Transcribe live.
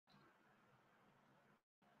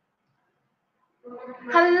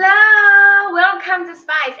Hello, welcome to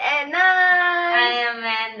Spice and Nice. I am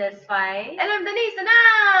Man the Spice. And I'm Denise the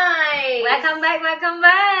Nice. Welcome back, welcome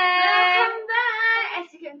back. Welcome back.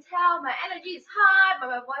 As you can tell, my energy is high, but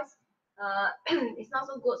my voice it's not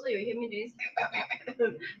so good, so you hear me doing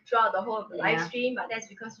this throughout the whole of the live stream. But that's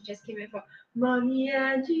because we just came in from Money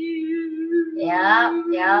and You. Yeah.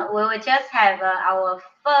 We will just have our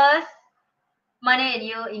first Money and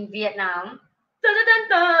You in Vietnam. Dun, dun,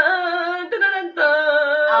 dun, dun, dun,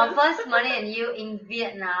 dun. Our first Money and You in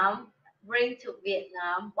Vietnam,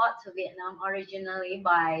 bought to Vietnam originally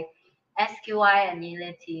by SQI and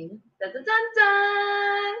Nile team. Dun, dun, dun,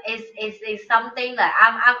 dun. It's something that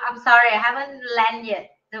I'm sorry, I haven't landed yet,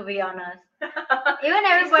 to be honest. Even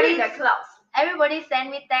everybody send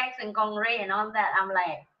me texts and congrat and all that. I'm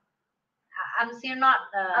like, I'm still not.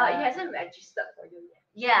 It hasn't registered for you yet.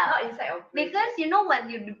 Yeah. Not inside of brain. Because you know when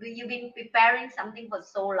you've been preparing something for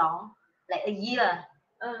so long, like a year,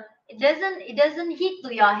 it doesn't hit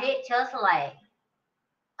to your head just like,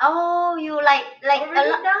 oh, you like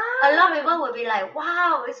a lot of people will be like,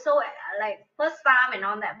 wow, it's so like first time and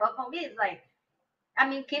all that. But for me, it's like, I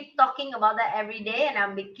mean, keep talking about that every day, and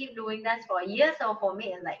I've been keep doing that for a year. So for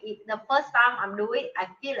me, it's like the first time I'm doing it, I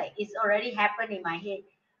feel like it's already happened in my head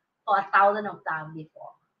for 1,000 of times before.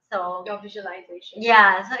 So your visualization.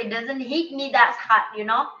 Yeah, so it doesn't hit me that hard, you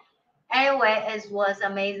know. Anyway, it was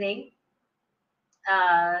amazing.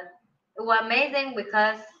 It was amazing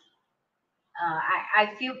because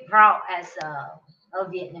I feel proud as a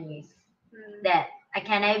Vietnamese that I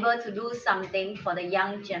can able to do something for the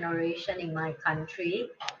young generation in my country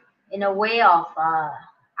in a way of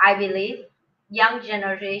I believe young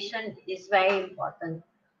generation is very important.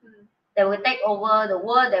 They will take over the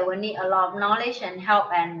world. They will need a lot of knowledge and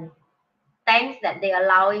help, and thanks that they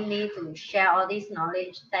allowing me to share all this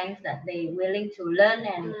knowledge. Thanks that they willing to learn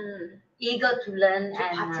and eager to learn to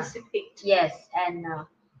and participate. Yes, and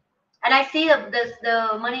I see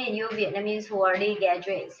the Money in You Vietnamese who already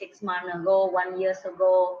graduated 6 months ago, 1 year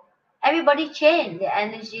ago. Everybody changed. Their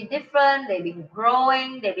energy different. They've been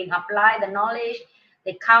growing. They've been apply the knowledge.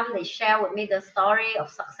 They come. They share with me the story of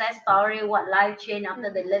success story, what life changed after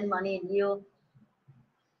they learn Money in You.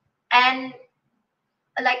 And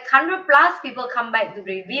like 100 plus people come back to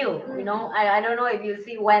review. You know, I don't know if you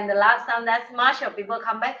see when the last time that much of people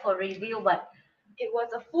come back for review, but it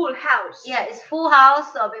was a full house. Yeah, it's full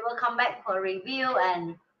house, so people come back for review,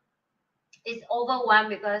 and it's overwhelmed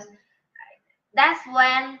because that's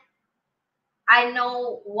when I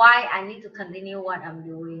know why I need to continue what I'm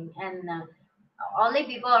doing, and only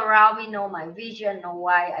people around me know my vision, know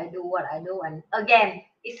why I do what I do, and again,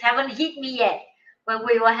 it haven't hit me yet, but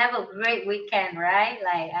we will have a great weekend, right?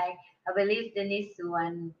 Like I believe Denise too,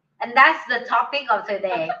 and that's the topic of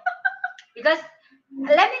today. Because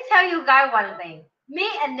let me tell you guys one thing. Me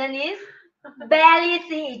and Denise barely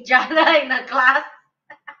see each other in the class.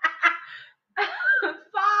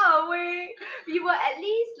 Far away. We were at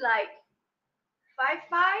least like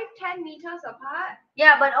 10 meters apart.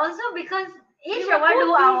 Yeah, but also because each of us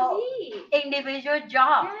do our individual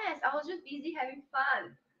job. Yes, I was just busy having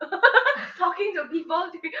fun. Talking to people.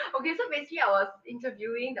 Okay, so basically I was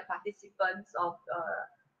interviewing the participants of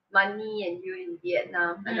Money and You in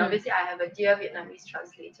Vietnam. And obviously I have a dear Vietnamese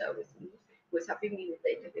translator with me who was helping me with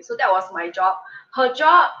the interview. So that was my job. Her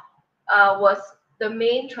job was the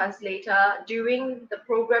main translator during the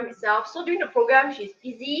program itself. So during the program, she's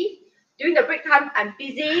busy. During the break time, I'm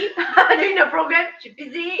busy. During the program, she's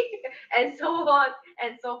busy, and so on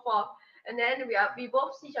and so forth. And then we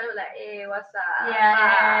both see each other like, hey, what's up?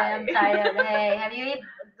 Yeah, I'm tired. Hey, have you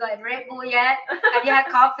got Red Bull yet? Have you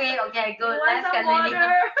had coffee? Okay, good. Let's continue.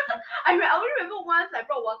 I only remember once I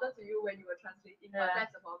brought water to you when you were translating, but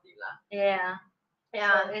that's about it lah. Yeah.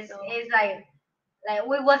 Yeah. So it's like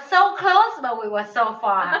we were so close, but we were so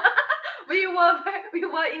far. we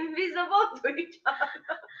were invisible to each other.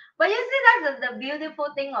 But you see, that's the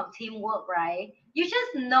beautiful thing of teamwork, right? You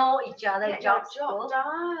just know each other job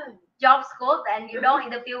scope, and you don't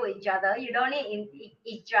interfere with each other. You don't need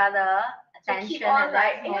each other attention at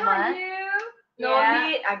that moment. No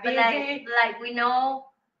need. I'm busy. But like we know,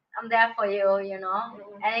 I'm there for you. You know,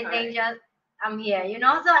 anything, just I'm here. You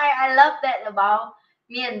know, so I love that about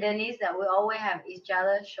me and Denise, that we always have each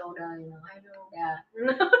other's shoulder. You know. I know. Yeah.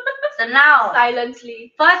 So now,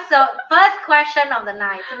 silently. First question of the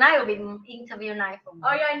night. Tonight will be interview night for me.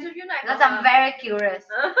 Oh yeah, interview night. Because I'm very curious.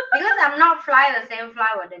 Because I'm not fly the same fly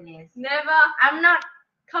with Denise. Never. I'm not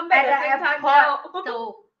come back at the same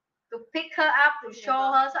time to pick her up, to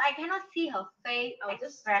show her, so I cannot see her face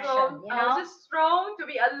expression. I was just thrown to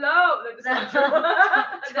be alone. That's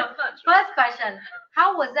not true. First question: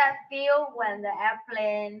 how was that feel when the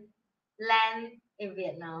airplane land in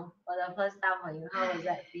Vietnam for the first time for you? How was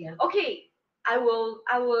that feel? Okay, I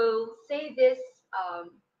will say this.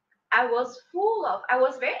 I was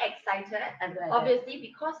very excited. Obviously,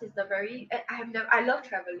 because it's the very I love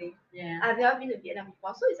traveling. Yeah. I've never been to Vietnam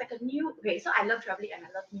before, so it's like a new. Okay, so I love traveling and I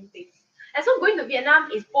love new things. And so going to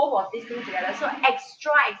Vietnam is both of these things together. So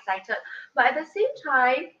extra excited, but at the same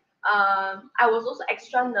time, I was also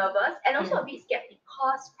extra nervous and also a bit scared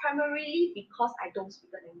primarily because I don't speak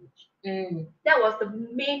the language. That was the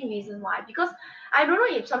main reason why. Because I don't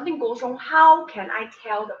know if something goes wrong, how can I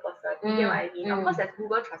tell the person? You get what I mean? Of course, there's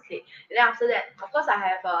Google Translate. And then after that, of course, I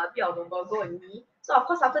have a bit of a Virgo in me. So of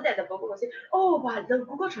course, after that, the Virgo will say, "Oh, but the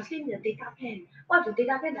Google Translate needs a data plan. What if the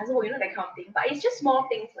data plan doesn't work?" You know, that kind of thing. But it's just small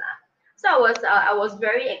things, lah. So I was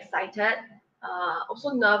very excited. Also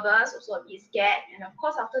nervous, also a bit scared, and of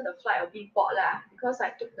course after the flight a bit bored lah because I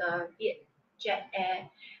took the Jet Air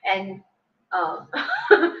and uh,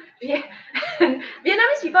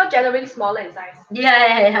 Vietnamese people are generally smaller in size.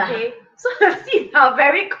 Yeah. Okay, so the seats are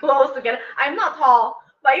very close together. I'm not tall,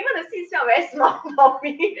 but even the seats felt very small for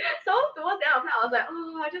me. So towards the end of the I was like,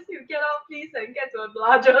 oh, I just need to get out, please, and get to a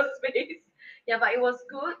larger space. Yeah, but it was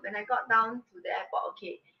good when I got down to the airport.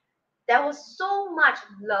 Okay, there was so much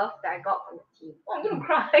love that I got from the team. Oh, I'm gonna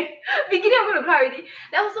cry. Beginning, I'm gonna cry already.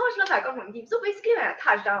 There was so much love I got from the team. So basically, when I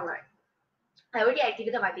touched down, right, I already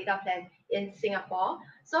activated my data plan in Singapore.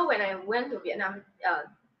 So when I went to Vietnam,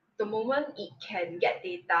 the moment it can get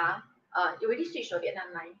data, it already switched to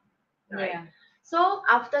Vietnam line. Right? Yeah. So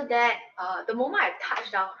after that, the moment I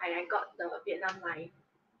touched down and I got the Vietnam line,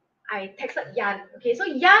 I texted Yan. Okay, so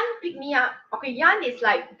Yan picked me up. Okay, Yan is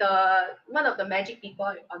like the one of the magic people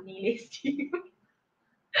on Neely's team.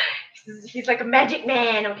 He's like a magic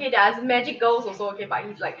man. Okay, there's magic girls also. Okay, but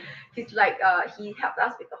he helped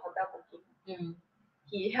us with the hotel booking.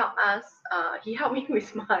 He helped us. He helped me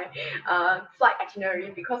with my flight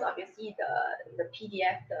itinerary because obviously the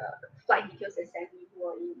PDF, the flight details they sent me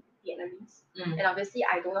were in Vietnamese, and obviously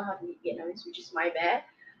I don't know how to read Vietnamese, which is my bad.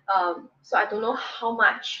 So I don't know how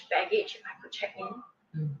much baggage I could check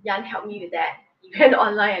in. Yan helped me with that. He went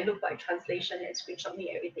online and looked for a translation and screenshot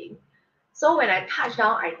me everything. So when I touched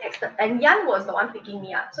down, I texted, and Yan was the one picking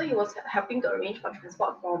me up. So he was helping to arrange for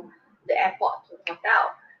transport from the airport to the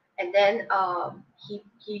hotel. And then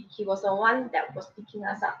he was the one that was picking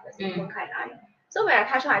us up. So when I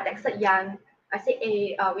touched down, I texted Yan. I said,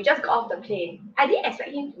 hey, we just got off the plane. I didn't expect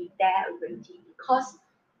him to be there already because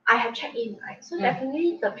I have checked in, right? So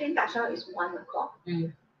definitely the plane touchdown is 1 o'clock.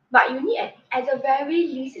 But you need at the very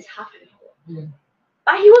least is half an hour.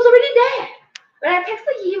 But he was already there. When I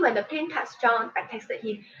texted him when the plane touched down, I texted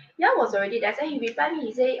him. Yan was already there. So he replied me.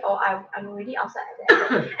 He said, "Oh, I'm already outside at the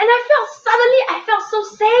airport." And I felt so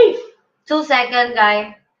safe. 2 seconds,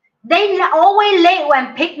 guy. They always late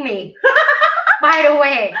when pick me. By the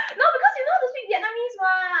way. No, because you know how to speak Vietnamese,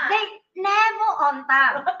 one. They never on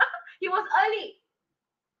time. He was early.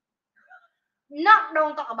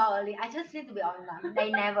 Don't talk about early. I just need to be on time. They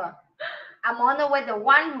never. I'm on the way. The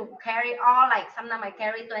one who carry all, like sometimes I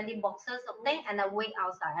carry 20 boxes something and I wait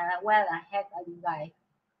outside. I'm like, where the heck are you guys?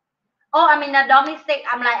 Oh, I'm in a domestic.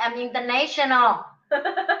 I'm like, I'm international.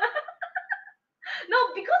 No,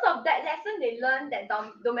 because of that lesson they learned that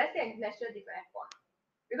domestic and international different airport.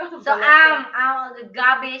 Because of so I'm out of the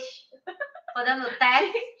garbage for them to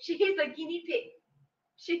test. She's the guinea pig.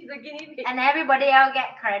 She's the guinea pig. And everybody else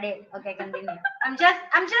get credit. Okay, continue. I'm just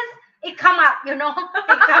it come up, you know.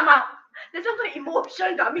 It come up. There's some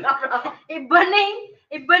emotion coming up now. It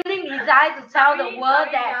burning desire to tell the world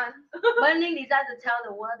that burning desire to tell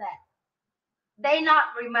the world that they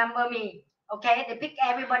not remember me. Okay, they pick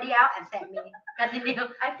everybody out except me. Continue.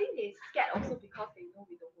 I think they scared also because they know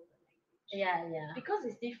we don't know the language. Yeah. Because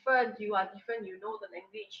it's different. You are different. You know the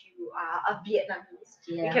language. You are a Vietnamese.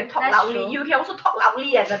 Yeah, you can talk that's loudly. True. You can also talk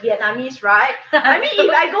loudly as a Vietnamese, right? I mean,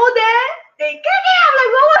 if I go there, they get me. I'm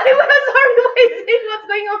like, sorry, what is this? What's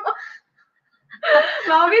going on?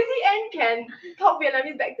 But obviously, Anne can talk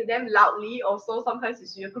Vietnamese back to them loudly. Also, sometimes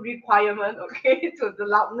it's a requirement. Okay, so the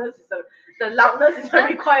loudness is a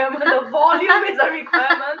requirement. The volume is a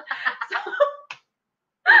requirement.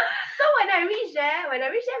 So when I reached there,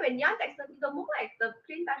 when Yan texted me, the moment the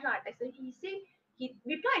plane touched down, I texted him. He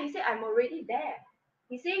replied. He said, "I'm already there."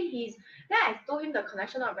 He said Then I told him the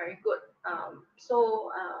connection not very good.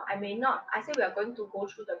 I may not. I said we are going to go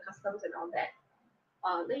through the customs and all that.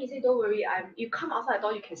 Then he said, "Don't worry, you come outside the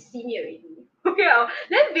door, you can see me already." Okay.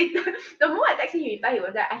 Then the moment I texted him, he replied, he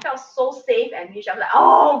was there. I felt so safe and rich. I was like,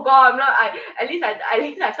 "Oh God, at least I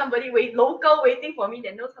have somebody local waiting for me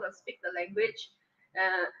that knows how to speak the language."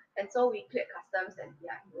 And so we cleared customs, and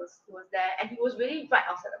yeah, he was there, and he was really right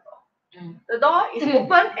outside the door. Mm. The door is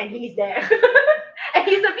open, and he's there. And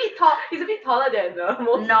he's a bit tall. He's a bit taller than the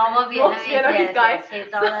Normal most Vietnamese, Vietnamese yes, guys. yes. He's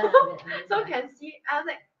So, taller than Vietnamese. so Guy. can see. I was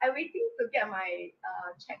like, I'm waiting to get my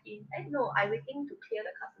check-in. No, I'm waiting to clear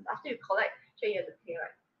the customs. After you collect, sure you have to pay,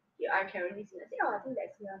 right? Yeah, I can already see. I say, oh, I think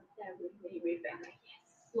that's here. Then I wave back. I'm like,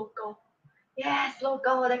 yes, local. Yes,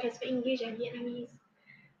 local that can speak English and Vietnamese.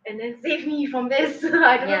 And then save me from this.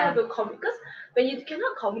 I don't know how Yeah. to communicate, because when you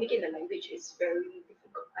cannot communicate the language, it's very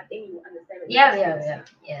difficult. I think you understand when you Yeah, first yeah, things,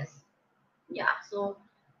 yeah. Yes. Yeah, so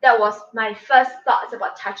that was my first thoughts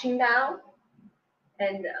about touching down,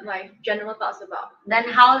 and my general thoughts about. Then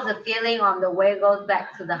how's the feeling on the way goes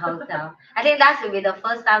back to the hotel? I think that should be the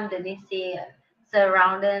first time Denise see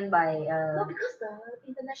surrounded by No, because the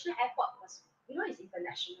international airport was, it's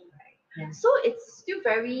international, right? Yeah. So it's still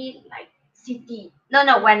very like city. No,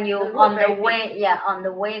 when you The road on the very big. way, yeah, on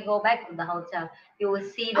the way go back to the hotel, you will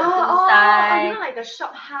see the two Oh, sides. like the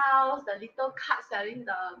shop house, the little cart selling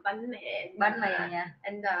the banh mi, Yeah.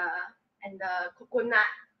 and the coconut,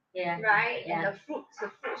 Yeah. right? Yeah. And the fruits,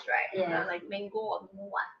 right? Yes. Like mango or no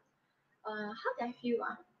what. How did I feel?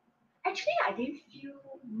 Actually, I didn't feel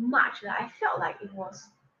much. I felt like it was,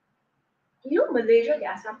 Malaysia, there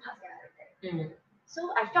are some parts that are like that. Mm. So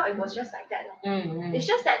I felt it was just like that. Mm. It's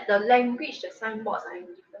just that the language, the signboards are in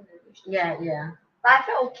different language. Yeah, yeah. But I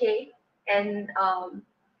felt okay, and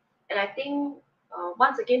I think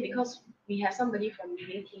once again, because we have somebody from the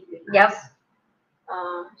team with Yep. us,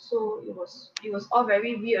 so it was all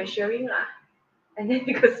very reassuring lah. And then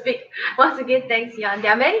we could speak. Once again, thanks, Yan.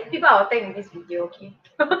 There are many people I will thank in this video, okay?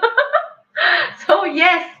 So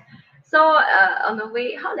yes. So on the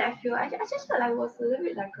way, how did I feel? I just felt like it was a little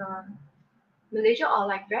bit like Malaysia, or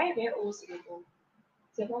like very, very old Singapore.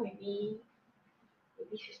 Singapore maybe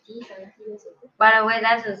 50, 70 years ago. By the way,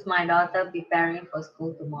 that is my daughter preparing for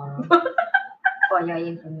school tomorrow. For your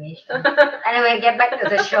information. Anyway, get back to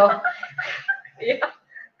the show. Yeah.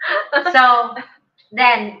 So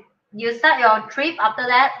then you start your trip after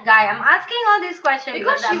that, guy. I'm asking all these questions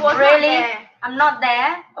Because she I'm was really, not there. I'm not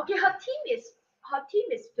there. Okay, her team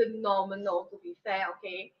is phenomenal, to be fair.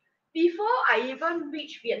 Okay, before I even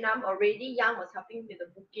reached Vietnam, already Yang was helping with the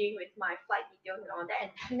booking, with my flight details and all that,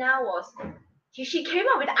 and Tina was. She came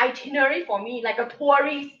up with the itinerary for me like a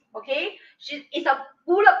tourist. Okay, it's a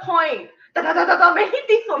bullet point. Many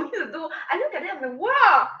things for me to do. I look at it, I'm like,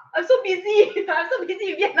 wow, I'm so busy. I'm so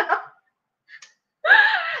busy in Vietnam.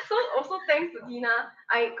 So also thanks to Tina,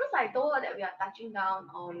 because I told her that we are touching down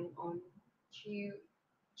on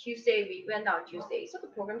Tuesday. We went out on Tuesday, so the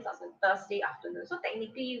program starts on Thursday afternoon. So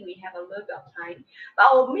technically we have a little bit of time, but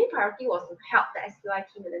our main priority was to help the SQI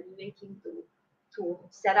team and the Nile team to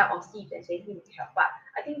set up or see if there's anything we can help. But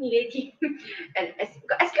I think Nile team and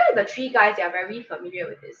SQI, the three guys, they are very familiar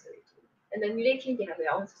with this already, and the Nile team, they have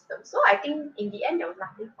their own system. So I think in the end there was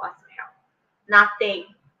nothing for us to help. Nothing.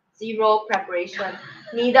 Zero preparation.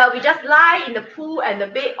 Neither. We just lie in the pool and the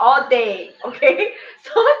bed all day. Okay.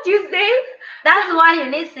 So Tuesday. That's why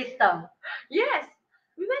you need system. Yes.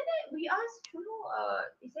 We went there. We asked,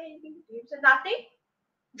 is there anything to do? He said nothing.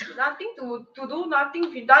 Nothing to do.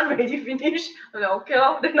 Nothing we done already finished. I'm like, okay,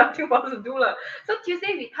 then nothing for us to do lah. So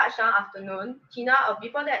Tuesday we touched down afternoon. Tina,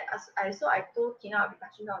 before that, I told Tina I'll be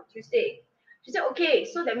touching down on Tuesday. She said okay.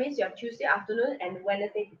 So that means you have Tuesday afternoon and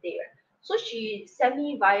Wednesday today, right? So she sent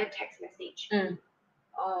me via text message.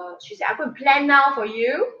 She said, I'm going to plan now for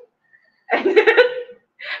you. And then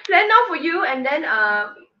plan now for you. And then,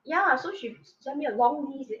 yeah, so she sent me a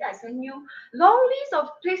long list. I sent you long list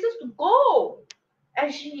of places to go.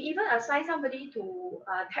 And she even assigned somebody to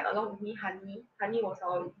tag along with me, Honey. Honey was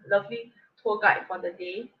our lovely tour guide for the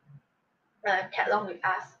day. Tag along with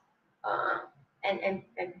us. And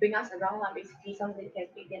bring us around, basically somebody can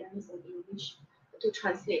speak Vietnamese and English to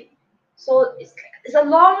translate. So it's a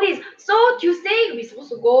long list. So Tuesday we're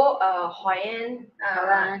supposed to go Hoi An,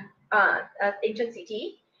 ancient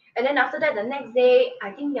city, and then after that the next day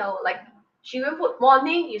I think they'll she will put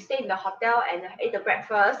morning you stay in the hotel and eat the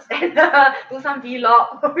breakfast and do some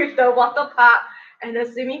vlog with the water park and the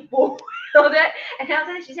swimming pool all that, and then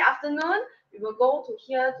after that she said afternoon we will go to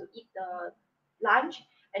here to eat the lunch,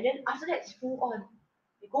 and then after that it's full on.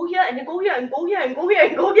 We go here and then go here and go here and go here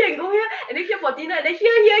and go here and go here and then here for dinner and then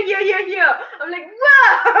here. I'm like,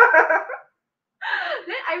 wow.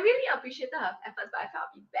 Then I really appreciated her efforts, but I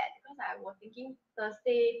felt a bit bad because I was thinking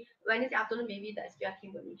Wednesday afternoon, maybe the SPR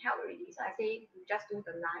team will need help already. So I say we just do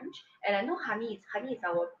the lunch. And I know Honey is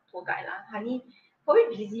our tour guide lah. Honey probably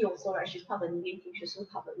busy also, right? She's part of the new team. She's also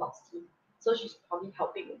part of the lots team, so she's probably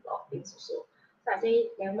helping with a lot of things also. So I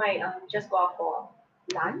say never mind, just go out for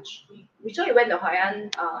lunch. We went to Hoi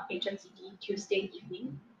An Ancient City Tuesday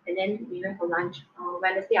evening, and then we went for lunch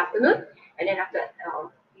Wednesday afternoon, and then after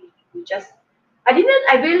that, we just I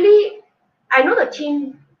know the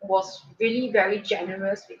team was really very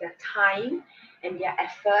generous with their time and their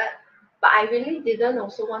effort, but I really didn't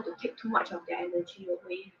also want to take too much of their energy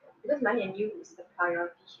away because money and you is the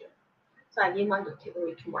priority here. So I didn't want to take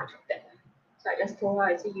away too much of that. So I just told her,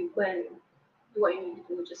 I said, you go and do what you need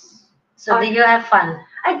to do. Just So did you have fun?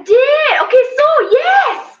 I did. Okay, so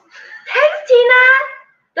yes, thanks, Tina.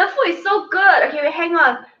 The food is so good. Okay, wait, hang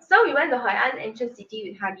on. So we went to Hoi An Ancient City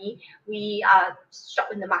with Honey. We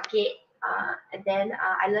shopped in the market. And then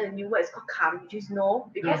I learned a new word. It's called "come," which is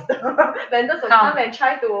no, because the vendors will come and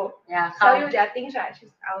try to sell you their things, right?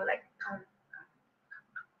 I was like, come.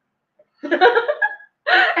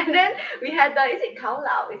 And then we had the, is it Kao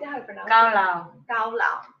Lao? Is that how you pronounce it? Cao Lao. Kao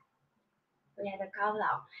Lao. We had the Kao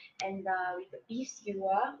Lao. And with the beef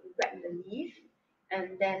skewer, we wrapped the leaf.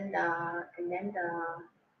 And then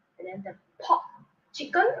the pork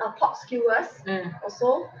chicken or pork skewers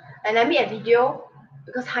also. And I made a video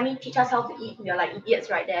because Honey teach us how to eat. We are like idiots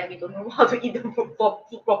right there. We don't know how to eat the food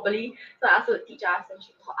properly. So I asked her to teach us and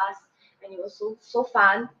she taught us. And it was so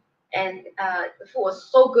fun. And the food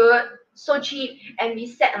was so good, so cheap. And we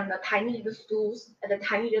sat on the tiny little stools at the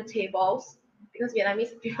tiny little tables because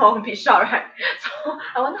Vietnamese people will be short, right? So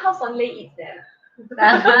I wonder how Son Lei eats there.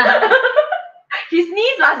 His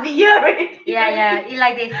knees must be here, right? Yeah, eat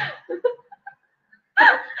like this.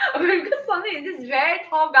 Okay, because Son Lei is this very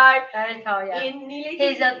tall guy. Very tall, yeah.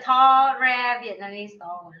 He's a tall, rare Vietnamese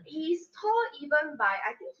tall one. He's tall even by,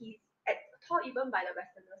 I think he's tall even by the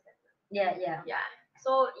Westerners. Yeah.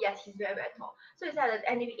 So yes, he's very tall. So we said,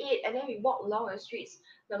 and we ate, and then we walked along the streets,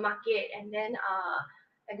 the market, and then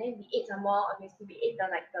we ate some more. Obviously, we ate the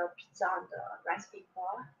pizza on the rice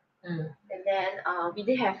paper. And then we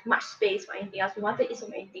didn't have much space for anything else. We wanted to eat so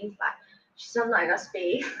many things, but just not enough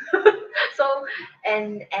space. So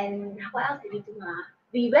and what else did we do?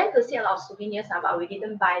 We went to see a lot of souvenirs, but we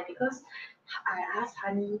didn't buy because I asked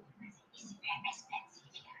Honey, I said, is it very expensive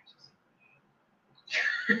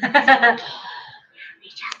here? We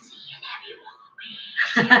just see and then we walk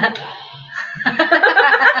away.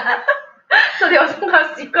 So there was some kind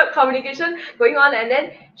of secret communication going on, and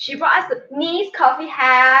then she brought us the Nice coffee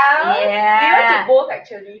house. Yeah. We went to both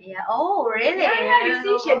actually. Yeah. Oh, really? Yeah. You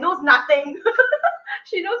see, she knows nothing.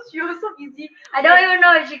 She knows she was so easy. I don't even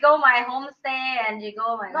know if she go my homestay and she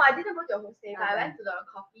go my. No, I didn't go to a homestay, but I went to the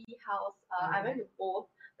coffee house. I went to both.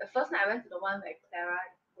 The first night I went to the one where Clara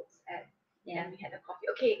works at, and we had the coffee.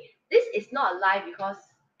 Okay, this is not a lie because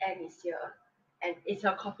Anne is here. And it's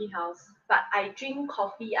a coffee house. But I drink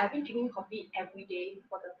coffee. I've been drinking coffee every day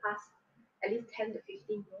for the past at least 10 to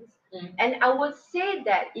 15 years. And I would say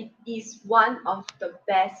that it is one of the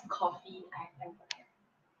best coffee I've ever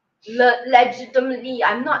had. Legitimately,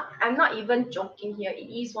 I'm not even joking here. It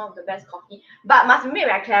is one of the best coffee. But must be made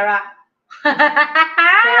by Clara.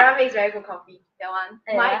 Clara makes very good coffee. That one.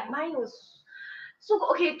 Yeah. Mine was so good.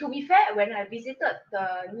 Okay, to be fair, when I visited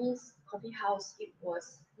the Nice coffee house, it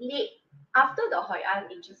was late after the Hoi An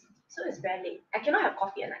agency, so it's very late. I cannot have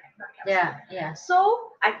coffee at night. Yeah.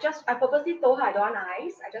 So I purposely told her I don't want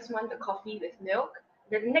ice. I just want the coffee with milk.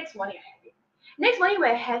 Then the next morning I have it. Next morning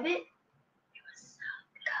when I have it, it was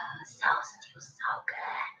so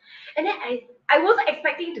good. And then I wasn't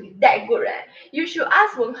expecting it to be that good, right? You should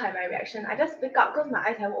ask Wen Kai my reaction. I just wake up because my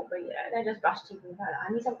eyes haven't opened yet, right? Then I just brushed teeth with her. Like,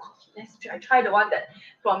 I need some coffee. Let's try. I try the one that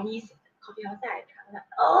from his coffee house. Then I try. I'm like,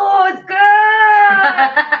 oh, it's good.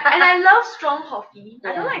 And I love strong coffee.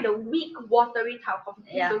 I don't like the weak, watery type of coffee.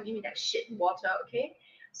 Please don't give me that shit water, okay?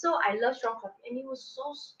 So I love strong coffee, and it was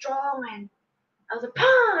so strong, and I was like,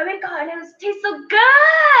 I wake up, and it tastes so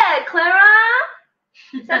good, Clara.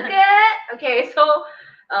 So good. Okay, so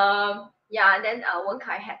and then Wen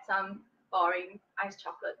Kai had some boring iced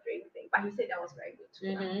chocolate drink thing, but he said that was very good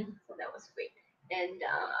too. So that was great. And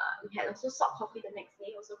we had also salt coffee the next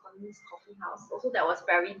day, also from this coffee house. Also that was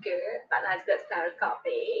very good, but not as good as Clara's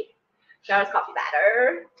coffee. Clara's coffee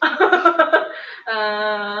better.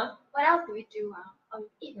 What else did we do?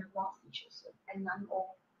 We ate the raw fish also and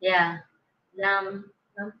Nam-O. Yeah,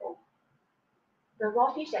 Nam-O. The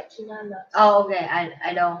raw fish that Tina loves. Oh, okay.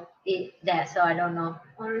 I don't eat that, so I don't know.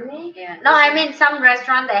 Oh, really? Yeah. No, I mean some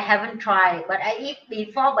restaurant I haven't tried, but I eat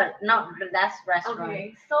before, but not that restaurant.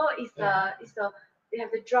 Okay, so it's they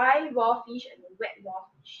have the dry raw fish and the wet raw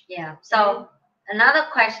fish. Yeah. So another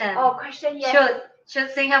question. Oh, question, yes.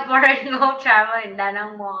 Should Singaporean go travel in Da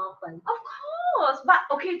Nang more often? Of course, but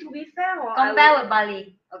okay, to be fair, compare with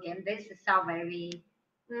Bali. Okay, this is sound very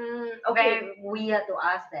okay. very weird to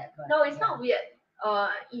ask that. But no, it's not weird.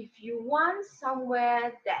 if you want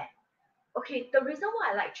somewhere that, okay, the reason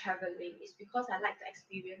why I like traveling is because I like to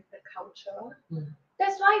experience the culture. Mm.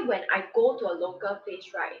 That's why when I go to a local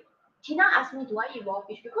place, right, Tina asked me, do I eat raw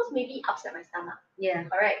fish? Because maybe it upset my stomach, Yeah.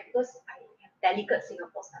 correct? Because I have delicate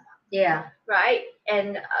Singapore stomach, Yeah. right?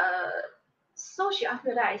 And so she asked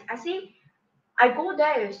me that. I say, I go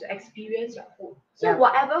there is to experience your food. So Yeah.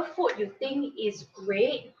 whatever food you think is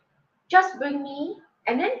great, just bring me.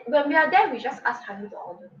 And then when we are there, we just ask Honey to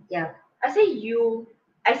order. Yeah. I say you.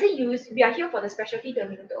 I say you. We are here for the specialty, the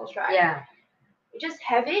noodles, right? Yeah. You just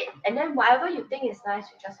have it, and then whatever you think is nice,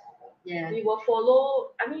 you just order. Yeah. We will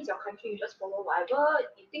follow. I mean, it's your country. You just follow whatever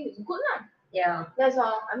you think is good, lah. Yeah. That's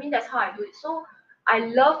all. I mean, that's how I do it. So I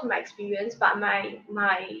loved my experience, but my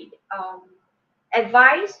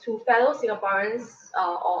advice to fellow Singaporeans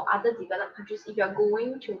or other developed countries, if you're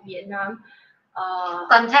going to Vietnam,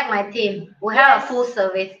 Contact my team. We have a yes, full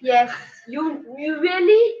service. yes, you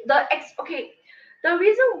really okay. The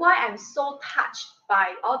reason why I'm so touched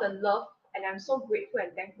by all the love and I'm so grateful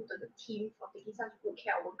and thankful to the team for taking such good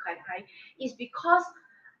care of Kai Hai is because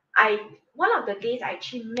one of the days I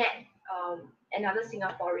actually met another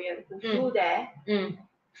Singaporean who flew there Mm.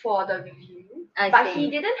 for the review, I but see. he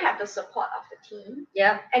didn't have the support of the team,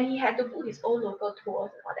 Yeah. and he had to book his own local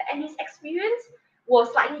tours and all that, and his experience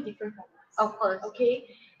was slightly different from us. Of course. Okay,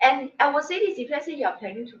 and I would say this: if let's say you are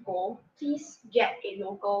planning to go, please get a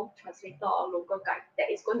local translator or local guide that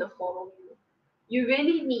is going to follow you. You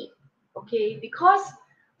really need, okay, because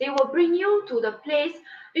they will bring you to the place.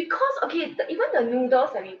 Because okay, even the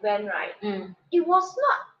noodles that we went, right, Mm. it was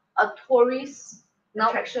not a tourist Nope.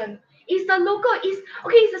 attraction. It's the local. It's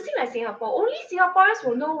okay. It's the same as Singapore. Only Singaporeans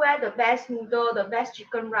will know where the best noodle, the best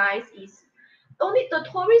chicken rice is. Only the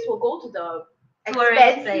tourists will go to the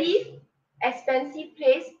Tourist place. expensive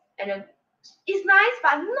place, and then it's nice,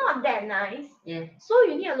 but not that nice. Yeah. So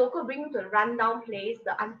you need a local bring you to a rundown place.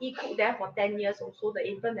 The auntie cook there for 10 years also. The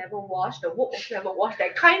apron never washed. The wok also never washed.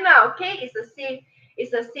 That kind of okay. It's the same. It's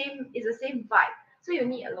the same. It's the same vibe. So you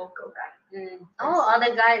need a local guy. Mm. Oh,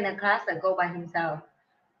 other guy in the class that go by himself.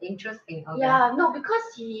 Interesting. Okay. Yeah, no,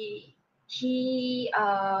 because he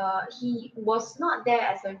was not there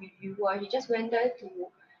as a reviewer. He just went there to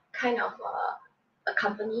kind of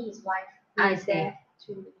accompany his wife who I is see. there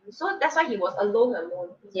to review. So that's why he was alone.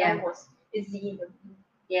 His Yeah. wife was busy.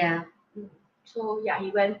 Yeah. So yeah,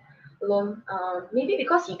 he went alone. Maybe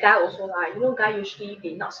because he guy also lah. You know, guy usually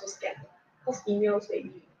they not so scared. Because females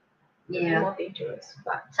maybe Yeah. more dangerous.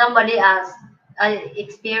 But Somebody asked,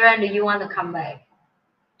 experience, do you want to come back?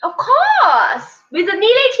 of course, with the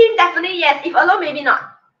Nile team, definitely yes. If alone, maybe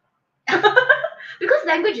not. Because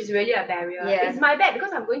language is really a barrier. Yeah. It's my bad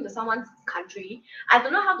because I'm going to someone's country. I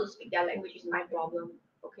don't know how to speak their language. Is my problem.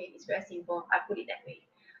 Okay, it's very simple. I put it that way.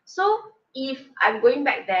 So if I'm going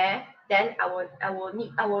back there, then I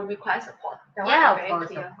will require support. That one Yeah, I'm of very course,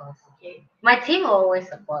 clear. of course. Okay. My team will always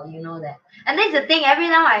support, you know that. And that's the thing, every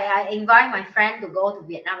time I invite my friend to go to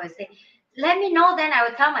Vietnam, I say, let me know, then I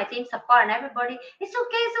will tell my team support and everybody, it's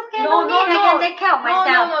okay, No, no need, I can take care of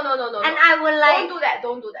myself. No. And I will like,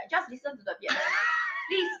 Don't do that. Just listen to the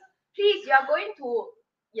Vietnamese. Please, you are going to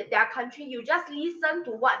their country, you just listen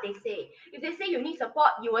to what they say. If they say you need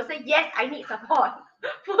support, you will say, yes, I need support.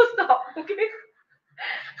 Full stop. Okay.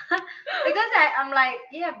 because I'm like,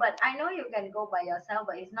 yeah, but I know you can go by yourself,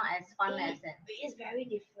 but it's not as fun as that. It is very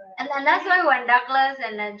different. And that's why when Douglas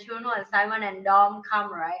and then Chuno and Simon and Dom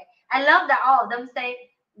come, right? I love that all of them say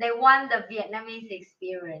they want the Vietnamese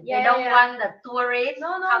experience. They don't want the tourists.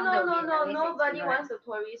 No. Nobody wants the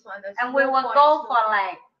tourist one. And we will go for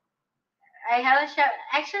like, I haven't shared.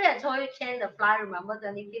 Actually, I told you change the flight. Remember,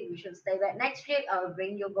 25th we should stay back. Next trip I will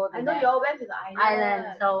bring you go to. I know you all went to the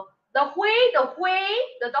island. So the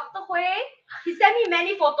Dr. Hui, he sent me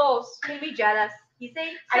many photos. Made me jealous. He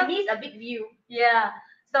said I need a big view. Yeah.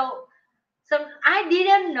 So I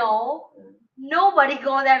didn't know. Nobody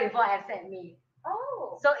go there before except me.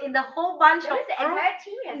 Oh. So in the whole bunch of the entire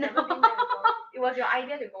team has never been there before. It was your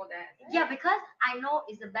idea to go there. Yeah, because I know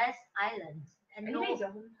it's the best island. And anyway, it's your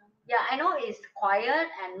hometown. Yeah, I know it's quiet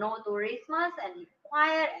and no tourismus and it's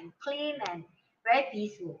quiet and clean and very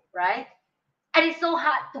peaceful, right? And it's so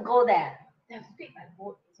hard to go there. They have to take by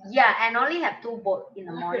boat. Yeah, and only have 2 boats in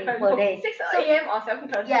the morning per day. 6 a.m. or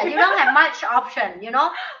 7:30. Yeah, you don't have much option, you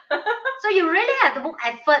know. So you really have to book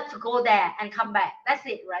effort to go there and come back. That's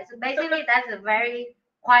it, right? So basically, that's a very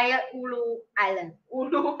quiet Ulu island.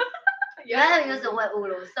 Ulu. You have to use the word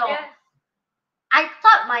Ulu. So I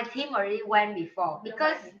thought my team already went before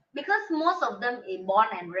because most of them is born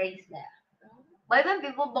and raised there. But even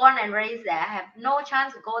people born and raised there have no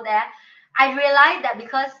chance to go there. I realized that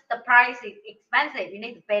because the price is expensive, you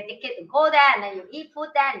need to pay ticket to go there, and then you eat food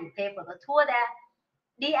there, and you pay for the tour there.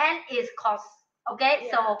 The end is cost. Okay,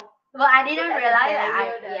 Yeah. so but I didn't that's a realize that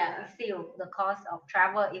barrier there. yeah, it's still the cost of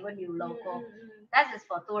travel, even you local. That is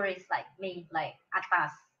for tourists like me, like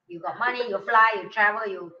atas. You got money, you fly, you travel,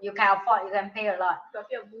 you can afford, you can pay a lot. Got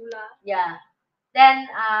your bula. Yeah. Then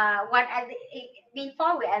when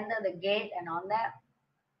before we enter the gate and all that,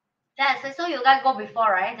 yeah, so you guys go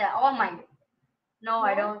before, right? Oh my, no,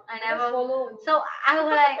 I don't, I never. Follow. So I was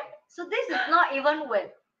like, so this is not even with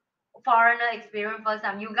foreigner experience first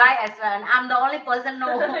time. You guys as well, and I'm the only person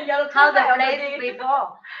know how the place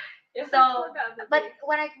before. So, but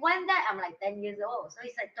when I went there, I'm like 10 years old. So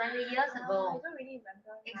it's like 20 years ago. I don't really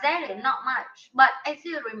remember. Exactly, not much. But I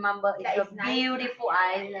still remember it's a beautiful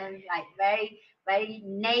island, like very, very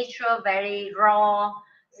natural, very raw,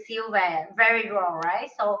 silver, very raw, right?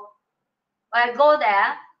 So when I go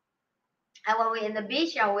there, and when we're in the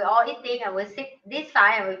beach and we're all eating and we sit this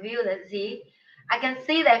side and we view the sea, I can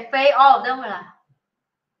see their face, all of them were like,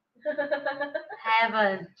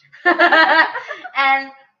 heaven.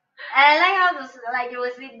 and I like how like you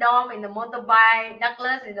will see Dom in the motorbike,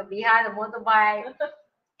 Douglas in the behind the motorbike.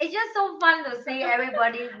 It's just so fun to see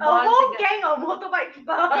everybody. A whole gang of motorbike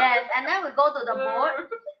people. Yes, and then we go to the boat,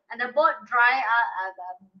 and the boat drive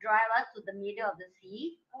us to the middle of the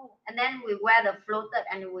sea, and then we wear the floated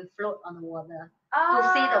and we float on the water to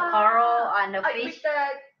see the coral and the fish.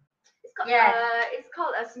 It's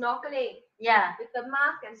called a snorkeling. Yeah. With the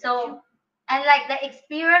mask and so. And like the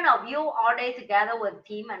experience of you all day together with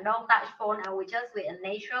team and don't touch phone and we just with the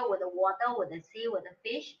nature, with the water, with the sea, with the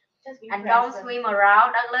fish. And don't swim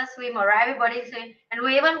around, Douglas swim around, everybody swim. And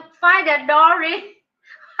we even find the Dory.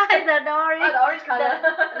 Find the Dory. Oh, the orange color.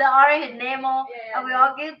 The orange Nemo. Yeah, and we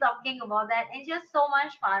all keep talking about that. It's just so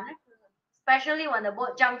much fun. Especially when the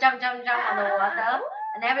boat jump on the water.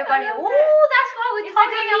 And everybody, ooh, that's what we're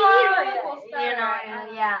talking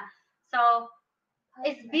about. Yeah. So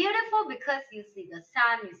it's beautiful because you see the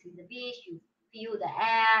sun, you see the beach, you feel the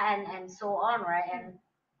air and so on, right?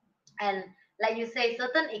 And like you say,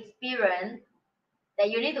 certain experience that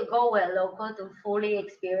you need to go with a local to fully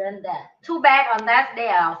experience that. Too bad on that day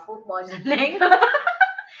are food poisoning.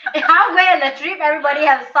 Halfway in the trip, everybody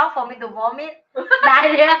has stopped for me to vomit,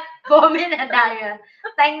 diarrhea, vomit and diarrhea.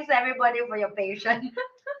 Thanks everybody for your patience.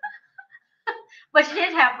 But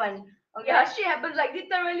shit happened. Okay? Yeah, shit happened. Like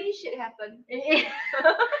literally, shit happened.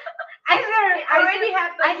 I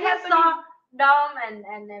just saw Dom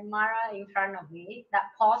and Mara in front of me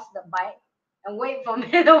that paused the bike and wait for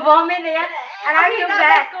me to vomit again. And I feel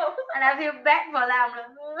bad. And I feel bad for that.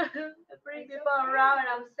 I'm like, bring people around and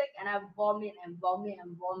I'm sick and I vomit and vomit.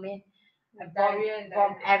 And vomit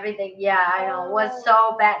everything. Yeah, I know. It was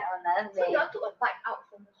so bad on that day. So you all took a bike out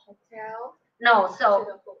from the hotel? No,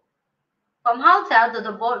 so from hotel to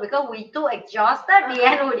the boat because we too exhausted. At the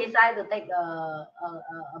end, we decided to take a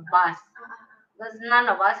bus because none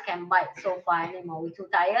of us can bike so far anymore. We're too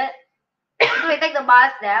tired. So we take the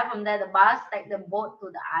bus there. From there, the bus take the boat to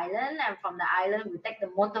the island, and from the island, we take the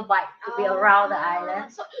motorbike to be around the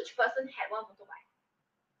island. So each person had one motorbike.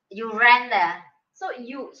 You rent there. So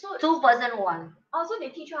 2-person one. Oh, so they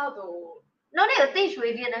teach you how to. No, they teach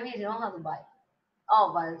with Vietnamese. You know how to bike. All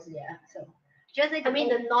of us, yeah. So. Just like the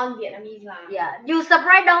non-Vietnamese lah. Yeah, you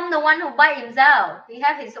surprise Dom, the one who bike himself. He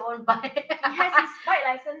have his own bike. He has his bike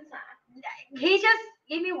license. He just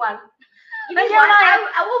give me one. Give me one.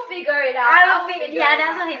 I will figure it out. Yeah,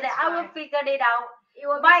 that's what he said. I will figure it out. You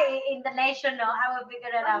will buy international. I will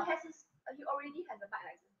figure it out. He already has a bike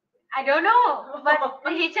license. I don't know,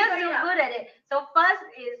 but he just so good at it. So first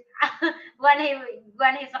is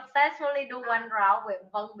when he successfully do one round with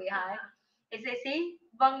Bung behind, he says, "See,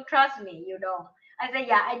 Bung, trust me, you don't." I said,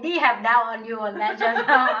 "Yeah, I did have doubt on you on that just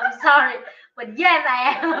now. I'm sorry, but yes,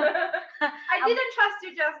 I am." I didn't trust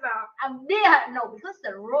you just now. No, because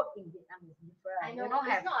the road in Vietnam is different. I know. You don't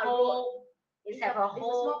have a hole. It's have a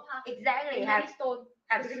hole. Exactly. Have stone.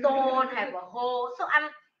 Have a hole. So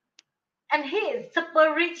and he is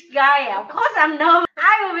super rich guy. Of course I'm nervous.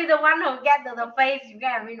 I will be the one who get to the face. You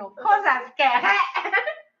get me? Of course I'm scared.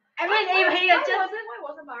 I mean, if he just why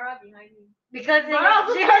wasn't Mara behind me? Because she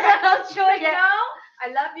was sure. You know, I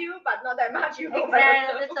love you, but not that much.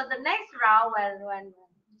 Exactly. So the next round, when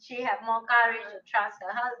she have more courage to trust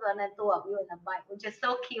her husband and two of you in the bike, which is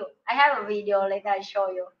so cute. I have a video later. I show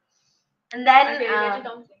you. And then it's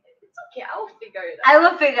okay. I will figure it out. I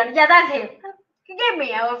will figure. Yeah, that's him. Give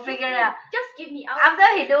me. I will figure it out. Just give me. After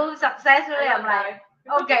he do successfully, I'm like,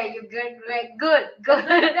 Okay, you're good, great, good.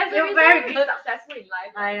 That's the You're reason very we're good. successful in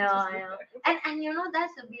life. I know, Just I look know. at- And you know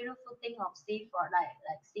that's a beautiful thing of see for like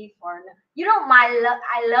see foreigner. You know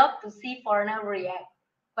I love to see foreigner react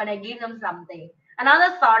when I give them something.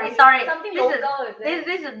 Another story, sorry. Something This is local, is it?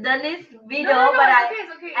 this is Dennis video, No, but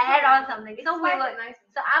it's okay. I add on something. It's So we spice were and nice.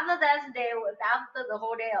 so after that day, after the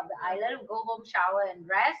whole day of the island, we go home, shower and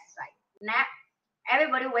rest, like nap.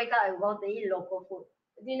 Everybody wake up and go to eat local food.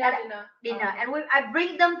 Dinner. And I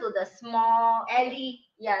bring them to the small Alley.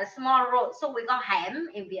 small road. So we got ham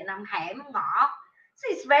in Vietnam, ham ngõ. So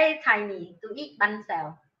it's very tiny to eat bánh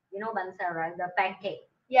xèo. You know bánh xèo, right? The pancake.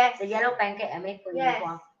 Yes. The yellow pancake I make for you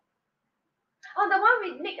before. Oh, the one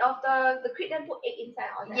we make of the cream then put egg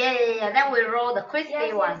inside all that. Yeah. Then we roll the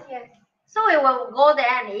crispy one. Yes. So we will go there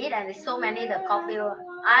and eat, and there's so many the coffee.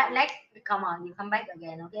 Next, come on, you come back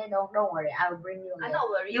again, okay? Don't worry, I will bring you again. I'm not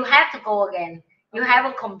worried. You have to go again. You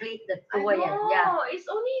haven't completed the tour yet. Yeah. It's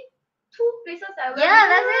only 2 places I went. Yeah,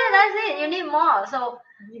 that's it. You need more. So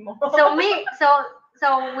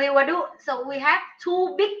we have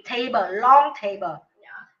 2 big table, long table.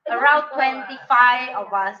 Around 25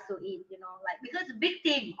 of us to eat, like because a big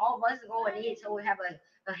team, all of us go and eat, so we have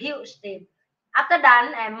a huge team. After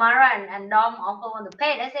done, and Mara and Dom also want to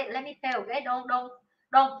pay. They said, "Let me pay, okay?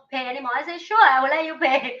 Don't pay anymore." I said, "Sure, I will let you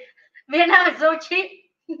pay." Vietnam is so cheap.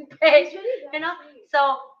 Pay,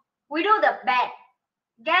 So we do the bet.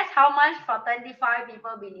 Guess how much for 25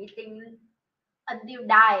 people been eating until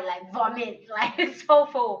die, like vomit, like it's so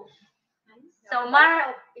full. So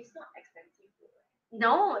Mara, it's not expensive food.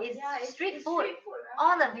 No, it's street food. Street food, right?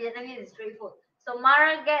 All the Vietnamese is street food. So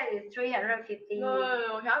Mara get is 350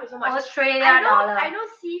 No, cannot be so much. Australia dollar. I know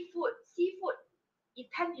seafood. If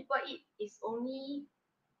 10 people eat, it's only,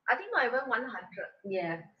 I think not even 100.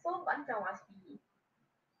 Yeah. So one must be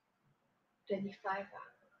 25,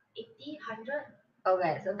 80, 100.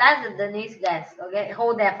 Okay, so that's the Denise guess. Okay,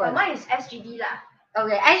 hold that for. But mine is SGD lah.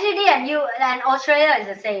 Okay, SGD and you and Australia is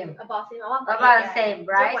the same. About the same,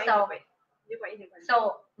 right?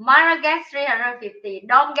 So Mara gets 350,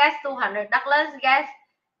 Dom gets 200, Douglas gets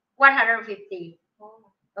 150.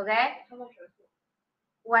 Okay. How much was it?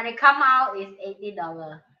 When it come out, it's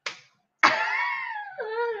 $80.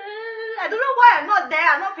 I don't know why I'm not there.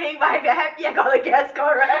 I'm not paying, but if you're happy, I got the guess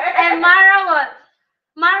correct. And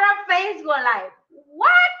Mara face was like,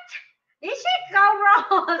 what? Did she go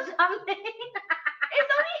wrong or something?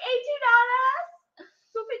 It's only $80.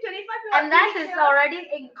 So for 25. And that is already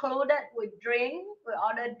included with drink. We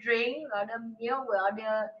order drink, we order meal, we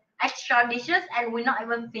order extra dishes, and we're not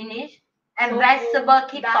even finished. And so vegetable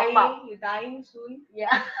keep pop up. You're dying soon.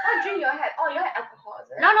 Yeah. What drink you had? Oh, you had alcohol.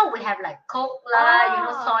 No, we have like Coke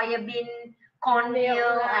lah, soya bean,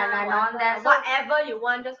 cornmeal, and all that. So whatever you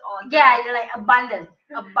want, just order. Yeah, you're like abundant.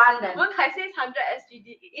 When I say 100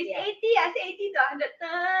 SGD, it's 80. I say 80 to 100.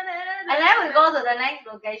 And then we go to the next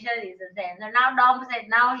location. It's the same. So now Dom said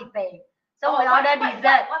now he pay. So we order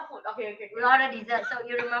dessert. What food? Okay. We order dessert. So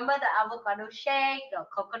you remember the avocado shake, the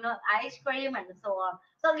coconut ice cream, and so on.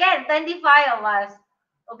 So again, 25 of us.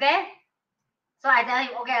 Okay. So I tell him,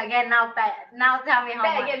 okay, again now bet. Now tell me how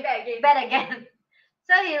much. Bet again.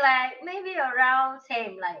 So he like maybe around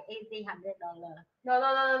same like $80, $100.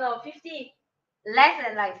 No, 50. Less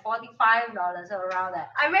than like $45, so around that.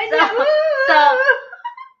 I read so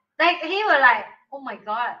like he was like, oh my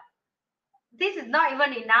god, this is not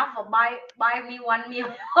even enough for buy me one meal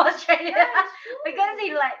in Australia. Because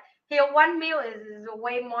he one meal is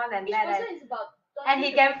way more than each that. Person is about and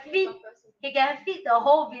he can feed the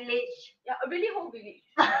whole village. Yeah, a really whole village.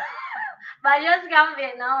 But just come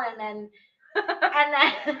Vietnam and then and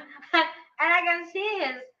I can see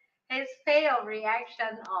his face of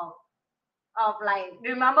reaction of like,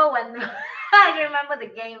 remember when I remember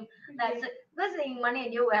the game that's because in Money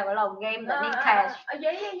and You we have a lot of games that need cash.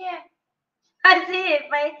 Yeah. I see it,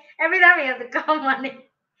 but every time we have to count money.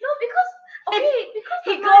 No, because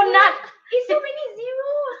he go nuts. It's so many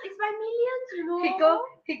zeros. It's by millions,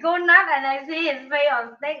 He go nuts, and I see his face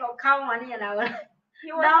on stage or count money, and I was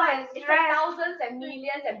he was like, it's like thousands and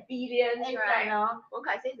millions and billions, right? One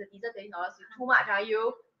guy says the dessert $30 is too much, are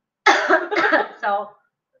you? So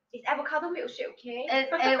it's avocado milkshake, okay?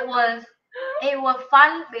 It was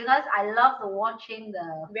fun because I love watching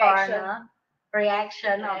the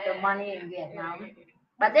reaction of the money in Vietnam.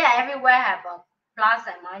 But they everywhere have a plus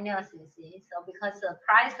and minus, you see. So because the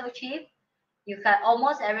price so cheap, you can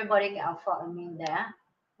almost everybody can afford a meal there.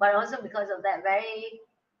 But also because of that, very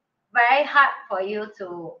very hard for you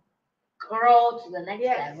to grow to the next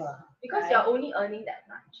level. Because you're only earning that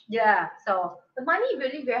much. Yeah. So the money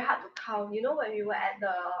really very hard to count. You know, when we were at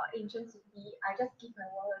the ancient city, I just give my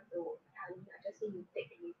wallet to Ali. I just say you take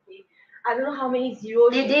and you pay. I don't know how many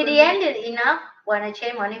zeros. Did the end it enough when I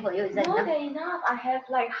change money for you? Is that More enough? than enough. I have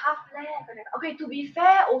like half left. Okay, to be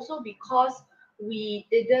fair, also because we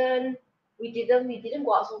didn't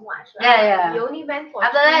go out so much. Right? Yeah, yeah. We only went for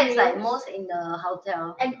After that, 3 it's like meals. most in the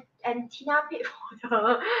hotel. And Tina paid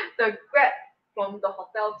for the grab from the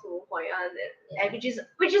hotel to Hoi An, and which is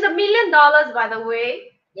 $1 million, by the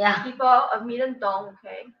way. Yeah. People, $1 million dong,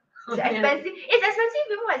 okay. It's expensive. It's expensive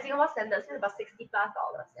even by Singapore standards. It's about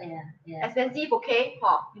 $60+. Yeah, yeah. Expensive, okay,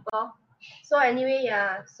 for people. So anyway,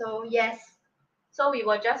 yeah. So yes. So we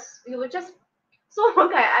were just. So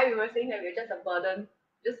one guy and I, we were saying that we were just a burden,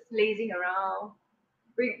 just lazing around.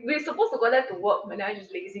 We're supposed to go there to work, but now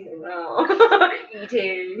just lazing around,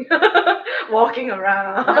 eating, walking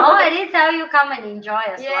around. No, I did tell you come and enjoy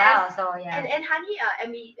as well. Yes. So yeah. And Honey,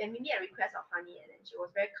 and we made a request of Honey, and then she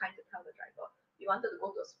was very kind to tell the driver we wanted to go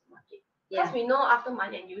to a supermarket because Yeah. we know after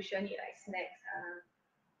money and you sure need like snacks,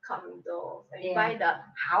 cup noodles, and we Yeah. buy the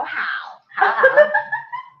how.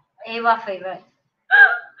 Ava favorite.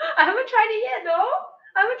 I haven't tried it yet though.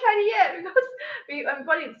 I haven't tried it yet because we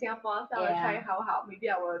bought it in Singapore, so I'll try how. Maybe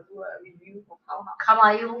I will do a review of how. Come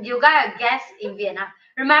on, you got a guest in Vietnam.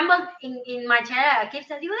 Remember in my channel I keep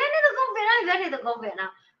saying you guys need to go Vietnam, you guys need to go Vietnam.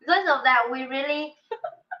 Because of that, we really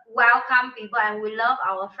welcome people and we love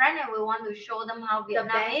our friend and we want to show them how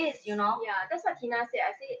Vietnam is, you know. Yeah, that's what Tina said.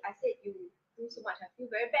 I said you do so much. I feel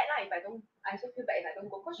very bad lah if I don't. I also feel bad if I don't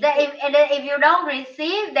go. That if you don't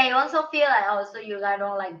receive, they also feel like, oh, so you guys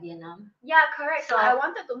don't like Vietnam. Yeah, correct. So So I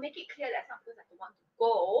wanted to make it clear that it's not because I don't want to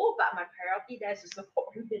go, but my priority there is to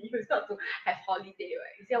support you. It's not to have holiday,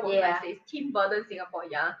 right? You see what I say? It's team burden Singapore.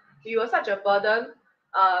 Yeah, we were such a burden.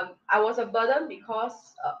 I was a burden because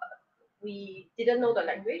we didn't know the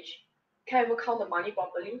language. Can't even count the money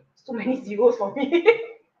properly. So many zeros for me.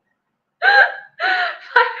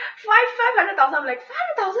 500,000. I'm like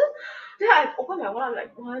 500,000. Then I open my wallet. I'm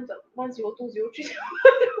like 1, 0, 2, 0, 3, 0.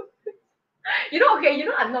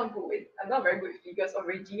 I'm not very good with figures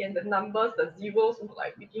already, and the numbers, the zeros were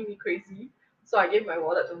like making me crazy. So I gave my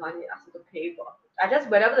wallet to Money and asked her to pay for. I just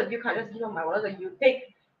whenever the bill comes, I just give her my wallet. That you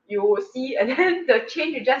take, you will see, and then the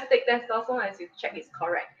change you just take that stuff. So as you check it's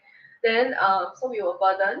correct. Then so we were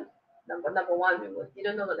burdened. Number one,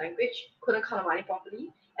 didn't know the language, couldn't count the money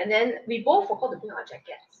properly, and then we both forgot to bring our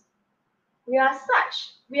jackets. We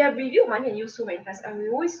have reviewed Money and You so many times, and we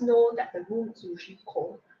always know that the room is usually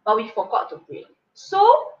cold, but we forgot to bring.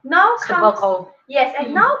 So now comes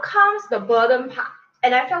now comes the burden part,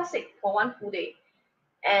 and I fell sick for 1 full day,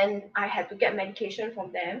 and I had to get medication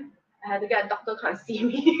from them. I had to get a doctor come and see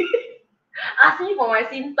me, ask me for my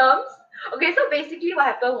symptoms. Okay, so basically what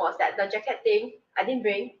happened was that the jacket thing I didn't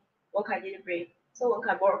bring, Wonkai didn't bring, so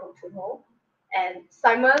Wonkai borrowed from Chunho, and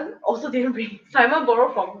Simon also didn't bring. Simon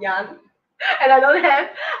borrowed from Yan, and I don't have.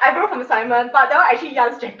 I borrowed from Simon, but that was actually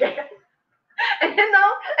Yan's jacket. And then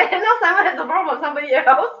now Simon has to borrow from somebody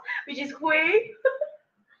else, which is Hui.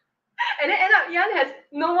 And then end up Yan has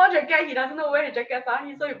no more jacket. He doesn't know where his jackets are.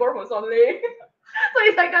 So he borrowed from Sonley. So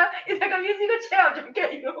it's like a musical chair of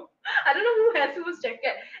jacket, you know. I don't know who has whose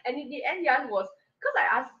jacket. And in the end, Yan was because I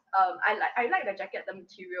asked. I like the jacket, the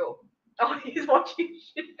material. Oh, he's watching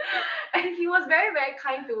shit. And he was very very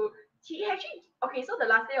kind to. He actually okay. So the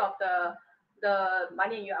last day of the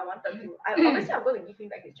Money and You, I wanted to. Obviously I'm going to give him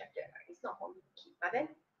back his jacket. Right? It's not for me to keep. But then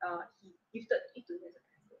he gifted it to me as a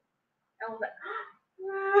present. I was like.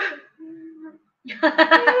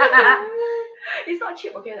 It's not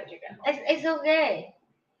cheap, okay, the jacket. It's okay.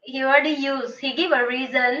 He already used. He give a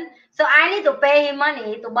reason, so I need to pay him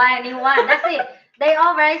money to buy a new one. That's it. They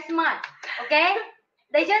all very smart. Okay,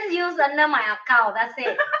 they just use under my account. That's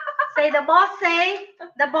it. Say the boss say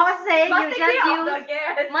you just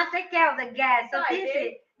use must take care of the gas. So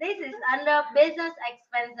this is under business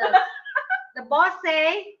expenses. The boss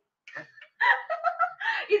say.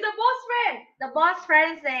 It's the boss friend. The boss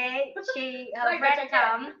friend say her friend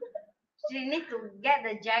come. She need to get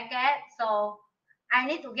the jacket, so I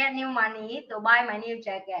need to get new money to buy my new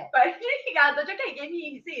jacket. But the jacket he gave me,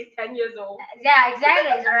 he said it's 10 years old. Yeah,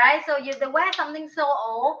 exactly, right? So they wear something so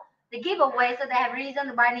old, they give away, so they have reason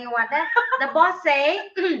to buy new one. Then the boss say,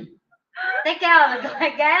 take care of the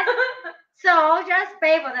jacket, so just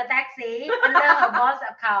pay for the taxi under her boss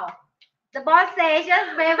account. The boss says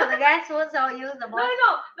just pay for the gas food, so use the boss. No,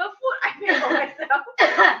 the food I pay for myself.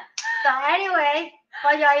 So anyway,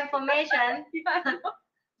 for your information,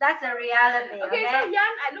 that's the reality. Okay, so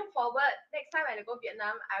Yan, I look forward. Next time when I go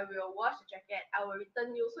Vietnam, I will wash the jacket. I will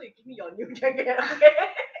return you, so you give me your new jacket. Okay.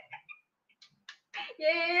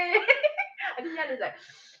 Yay! I think Yan is like,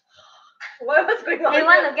 what's going on? He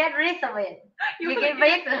want to get rid of it. You give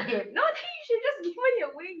it to him. No, I think you should just given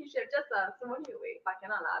it away. You should have just thrown it away. But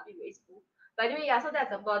cannot lah, be wasteful. But anyway, yeah, so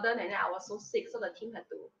that's a burden, and then I was so sick, so the team had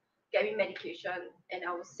to get me medication, and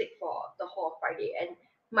I was sick for the whole of Friday. And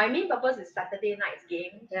my main purpose is Saturday night's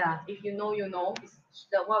game. Yeah. If you know, you know. It's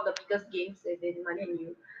one of the biggest games in Money and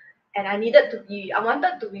You. And I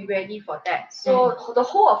wanted to be ready for that. So the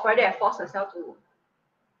whole of Friday, I forced myself to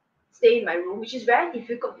stay in my room, which is very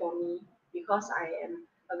difficult for me because I am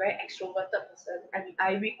a very extroverted person.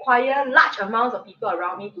 I require large amounts of people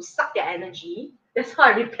around me to suck their energy. That's how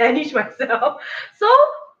I replenish myself. So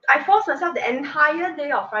I forced myself the entire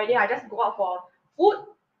day of Friday. I just go out for food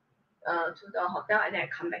to the hotel, and then I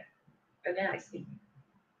come back, and then I sleep.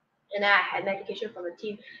 And then I had medication from the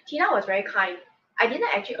team. Tina was very kind. I didn't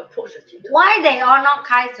actually approach the team. Why they are not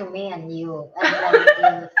kind to me and you?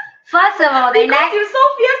 First of all, they because you're so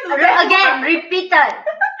fierce to them. again repeated.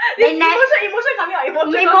 They emotion coming out.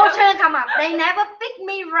 Emotion come up. They never pick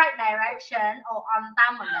me right direction or on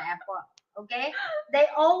time on the airport. Okay, they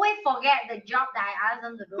always forget the job that I asked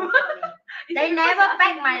them to do for me. They never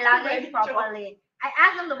pack my luggage properly. I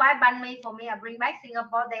asked them to buy banh mi for me. I bring back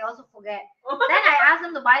Singapore. They also forget. Then I asked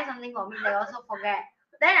them to buy something for me. They also forget.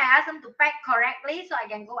 Then I asked them to pack correctly so I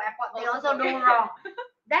can go airport. They also do wrong.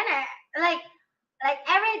 Then I like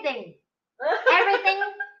everything.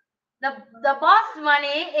 The boss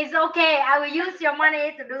money is okay. I will use your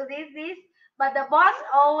money to do this. But the boss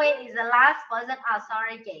always is the last person. Oh,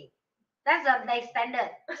 sorry, Jay. That's the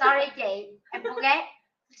standard. Sorry, Jay. I forget.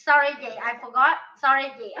 Sorry, Jay. I forgot.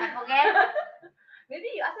 Sorry, Jay. I forget. Maybe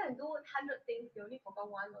you ask them to do 100 things. You only forgot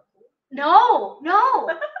 1 or 2. No.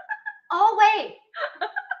 Always.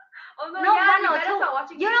 Oh no, No, yeah, 1 or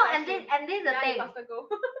 2. You know, and this is the thing.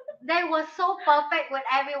 They were so perfect with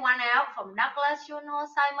everyone else, from Douglas,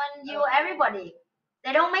 Simon, you, everybody.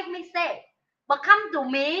 They don't make mistake. But come to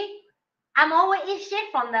me, I'm always eat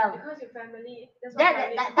shit from them. Because you're family. That's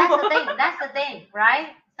the thing. That's the thing,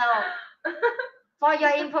 right? So, for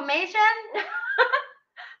your information,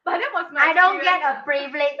 but that was my I don't get a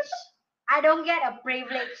privilege.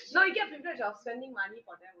 No, you get privilege of spending money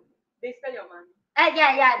for them. They spend your money.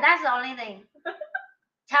 Yeah, that's the only thing.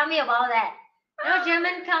 Tell me about that. You know,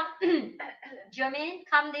 German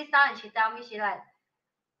come this time and she tell me, she like,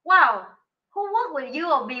 wow, who work with you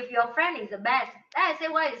or with your friend is the best. Then I say,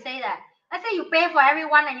 why you say that? I say, you pay for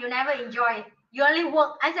everyone and you never enjoy. You only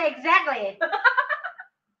work. I say, exactly.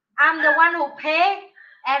 I'm the one who pay,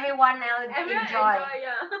 everyone else enjoy.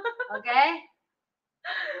 Yeah. Okay?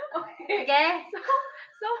 Okay?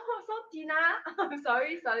 So Tina, I'm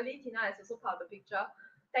sorry, suddenly Tina is also part of the picture.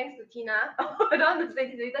 Thanks to Tina. I don't want to say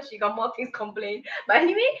this later, she got more things to complain. But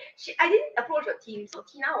anyway, I didn't approach the team. So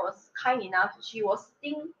Tina was kind enough. She was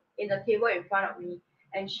sitting in the table in front of me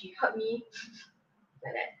and she heard me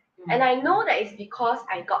like that. And I know that it's because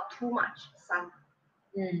I got too much sun,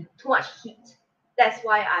 too much heat. That's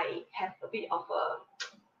why I have a bit of a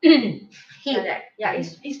heat. Yeah,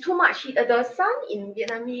 it's too much heat. The sun in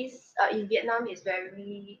Vietnam is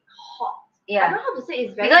very hot. Yeah. I don't know how to say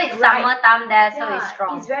it's very because it's bright. summertime there, so it's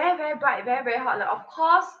strong. It's very, very bright, very, very hot. Like, of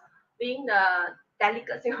course, being the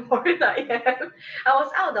delicate Singaporean I am, I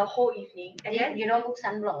was out the whole evening. And then you don't look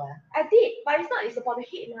sunblock. I did, but it's not. It's about the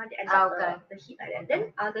heat, man. The heat like that.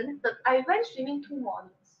 Then I went swimming 2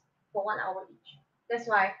 mornings for 1 hour each. That's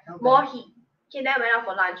why more heat. Okay, then I went out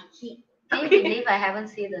for lunch. Heat. Can you believe I haven't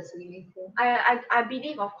seen the swimming pool? I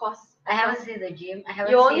believe, of course. I haven't seen the gym. I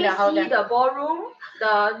haven't you seen the whole. only see the ballroom,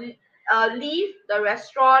 the lift, the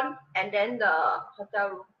restaurant, and then the hotel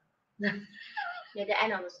room. Yeah, the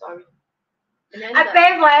end of the story. And then I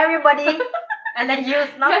pay for everybody, and then use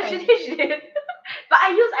nothing. Yeah, she did. But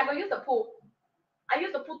I got use the pool. I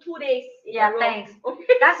used the pool 2 days. Yeah, thanks. Okay.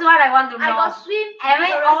 That's what I want to know. I got swim.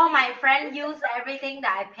 All my friends use everything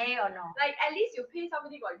that I pay or no? Like at least you pay,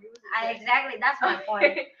 somebody got use. Exactly. That's my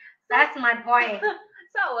point. That's my point.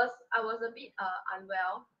 So I was a bit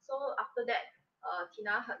unwell. So after that,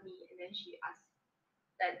 Tina heard me and then she asked.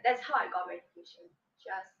 That's how I got medication. She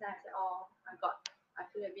asked, and I said, oh, I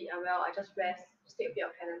feel a bit unwell. I just rest, just take a bit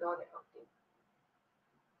of Panadol, that kind of thing.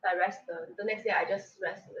 So I rest the next day. I just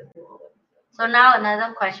rested a few hours. So now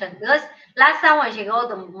another question, because last time when she go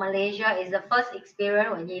to Malaysia is the first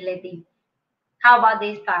experience when you letting. How about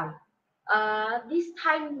this time? This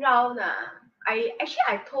time round,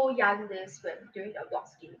 I told Yan this during the blog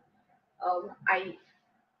scheme.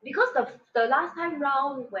 Because the last time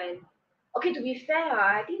round to be fair,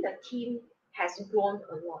 I think the team has grown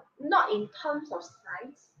a lot. Not in terms of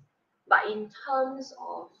size, but in terms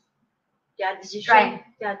of their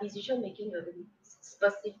decision making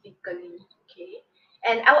specifically. Okay.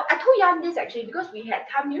 And I told Yan this actually because we had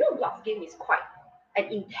time. You know, blog game is quite an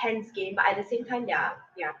intense game, but at the same time there are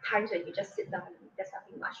times when you just sit down and there's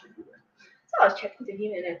nothing much to do. So I was chatting to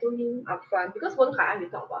him and I told him upfront because Wen Kai we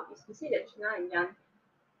talk about this. He said that Tina and Yan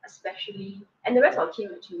especially and the rest of the team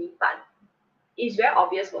actually, but it's very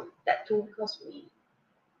obvious for that too because we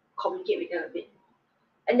communicate with them a bit.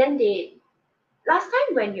 And then they last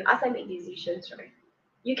time when you ask them make decisions, right?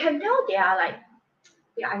 You can tell they are like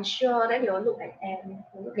they're unsure, then they will look at Anne,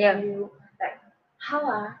 they'll look at you, like,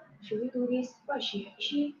 how should we do this? What is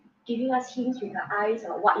she giving us hints with her eyes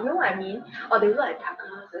or what? You know what I mean? Or they look at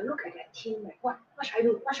Taka, they look at their team, like what should I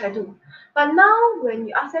do? What should I do? But now when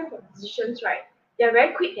you ask them for decisions, right, they're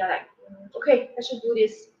very quick, they're like, okay, let's just do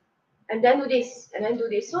this and then do this and then do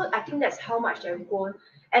this. So I think that's how much they've grown.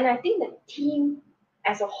 And I think the team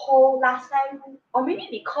as a whole last time, or maybe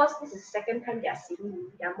because this is the second time they are seeing me,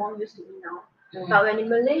 they are more used to me now. But when in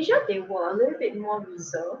Malaysia, they were a little bit more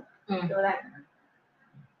reserved. They were like,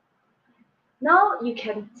 now you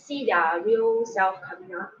can see their real self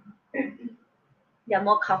coming up. They are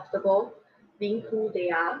more comfortable being who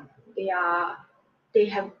they are. They are, they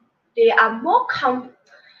have, they are more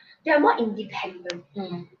they are more independent.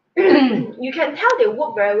 You can tell they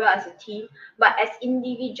work very well as a team, but as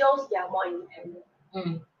individuals, they are more independent.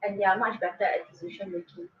 And they are much better at decision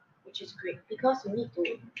making, which is great because you need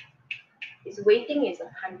to. Is waiting is a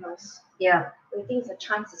time loss. Yeah. Waiting is a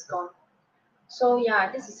chance is gone. So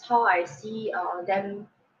yeah, this is how I see them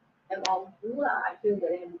and all do lah. I feel that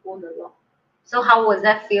they have grown a lot. So how was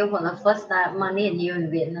that feel for the first time money and you in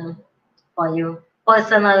Vietnam for you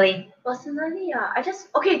personally? Personally, yeah, I just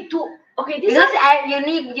okay this Because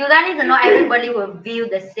you don't need to know everybody will view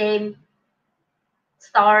the same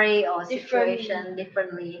story or situation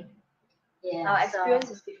differently. Yeah. our experience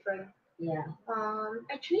is different. Yeah.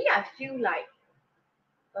 Actually, I feel like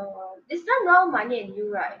this time round, money and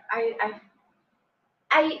you, right?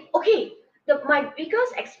 I okay. My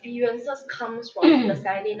biggest experiences comes from the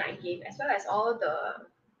Saturday night game as well as all the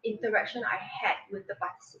interaction I had with the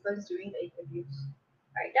participants during the interviews.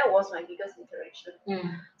 Right, that was my biggest interaction.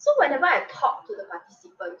 So whenever I talk to the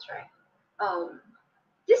participants, right,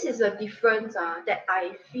 this is a difference that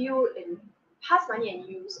I feel in past money and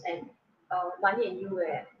use and money and you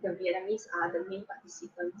where the Vietnamese are the main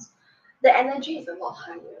participants. The energy is a lot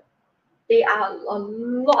higher. They are a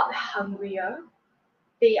lot hungrier.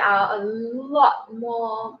 They are a lot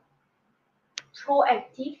more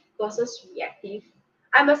proactive versus reactive.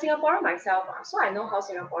 I'm a Singaporean myself, so I know how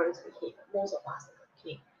Singaporeans behave. Most of us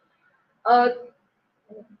behave. Uh,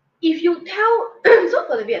 if you tell so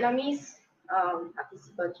for the Vietnamese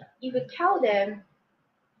participants, if you tell them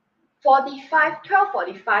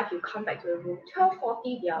 12:45 you come back to the room,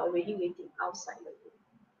 12:40 they are already waiting outside the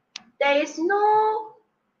room. There is no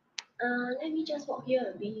let me just walk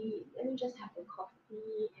here a bit, let me just have a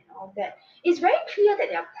coffee and all that. It's very clear that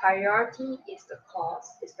their priority is the course,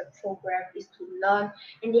 is the program, is to learn,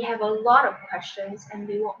 and they have a lot of questions, and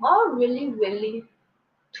they were all really willing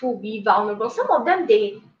to be vulnerable. Some of them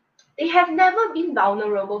they have never been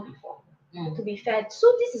vulnerable before. To be fair, so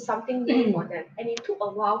this is something new for them, and it took a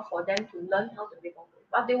while for them to learn how to be vulnerable,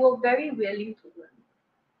 but they were very willing to learn,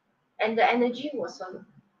 and the energy was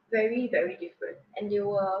very very different, and they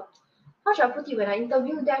were how should I put it? When I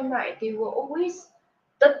interview them, right, they were always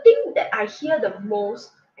the thing that I hear the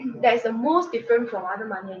most, that is the most different from other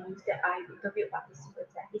money and news that I interviewed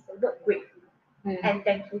participants at is the word grateful and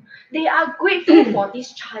thankful. They are grateful for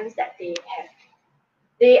this chance that they have.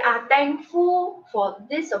 They are thankful for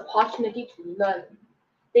this opportunity to learn.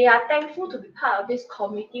 They are thankful to be part of this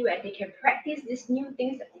community where they can practice these new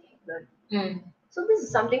things that they can learn. So this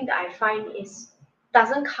is something that I find is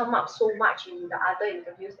doesn't come up so much in the other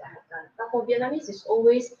interviews that I've done. But for Vietnamese, it's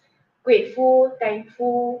always grateful,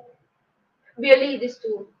 thankful. Really, these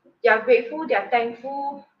two. They are grateful, they are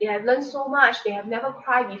thankful, they have learned so much, they have never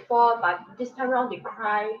cried before, but this time around they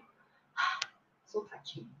cry. So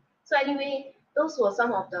touching. So anyway, those were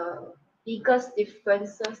some of the biggest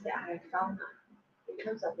differences that I found in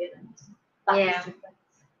terms of Vietnamese participants.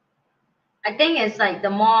 I think it's like the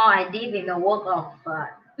more I did in the work of,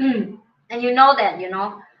 and you know that,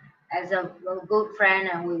 as a good friend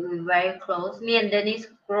and we're very close. Me and Denise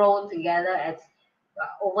grow together as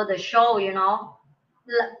over the show,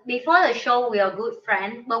 Before the show, we are good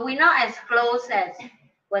friends, but we're not as close as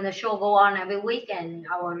when the show go on every week and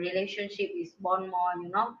our relationship is born more.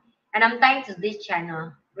 And I'm thankful to this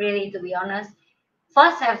channel, really, to be honest.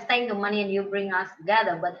 First, I was thank the money and you bring us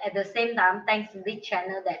together, but at the same time, thanks to this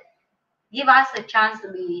channel that give us a chance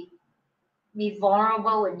to be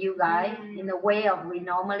vulnerable with you guys in a way of we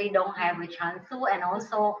normally don't have a chance to, and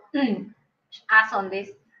also ask on this.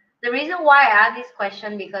 The reason why I ask this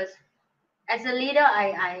question because As a leader,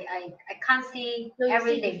 I can't see No, you see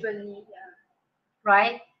everything, differently. Yeah.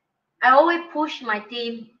 right? I always push my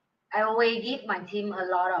team. I always give my team a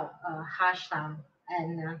lot of harsh time,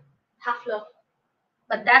 and Tough love.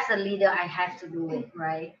 but that's a leader. I have to do it,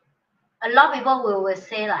 right? A lot of people will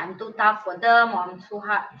say like I'm too tough for them or I'm too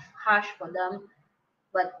harsh for them,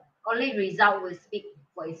 but only result will speak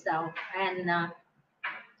for itself. And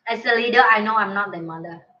as a leader, I know I'm not their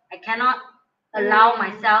mother. I cannot allow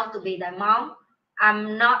myself to be their mom.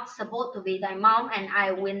 I'm not supposed to be their mom, and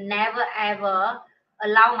I will never ever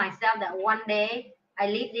allow myself that one day I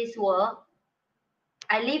leave this world,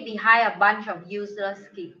 I leave behind a bunch of useless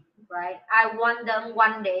kids, right? I want them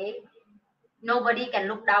one day, nobody can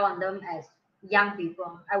look down on them as young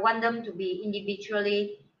people. I want them to be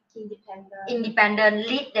individually independent,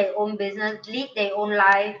 lead their own business, lead their own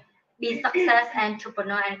life, be success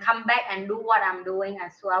entrepreneur, and come back and do what I'm doing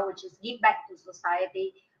as well, which is give back to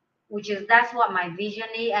society, which is that's what my vision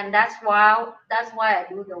is, and that's why I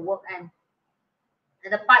do the work. And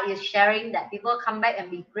the part is sharing that people come back and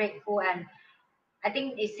be grateful. And I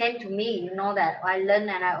think it's same to me, that I learn,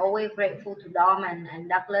 and I always grateful to Dom and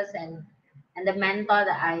Douglas and the mentor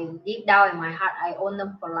that I deep down in my heart I own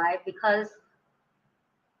them for life, because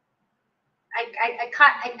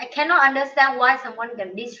I cannot understand why someone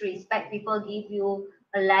can disrespect people, give you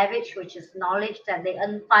a leverage, which is knowledge that they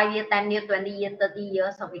earn 5 years, 10 years, 20 years, 30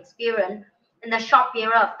 years of experience in a short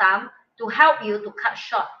period of time to help you to cut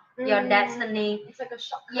short your destiny. It's like a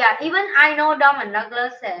shortcut. Yeah, even I know Dom and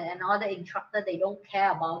Douglas and all the instructors, they don't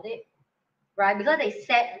care about it, right? Because they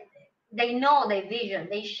said they know their vision.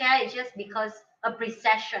 They share it just because a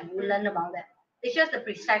precession. We learn about that. It's just a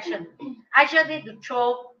precession. I just need to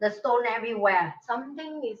throw the stone everywhere.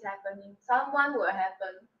 Something is happening. Someone will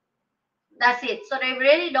happen. That's it. So they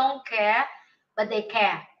really don't care, but they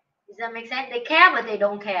care. Does that make sense? They care, but they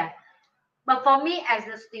don't care. But for me as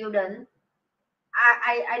a student,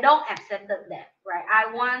 I don't accept that, right?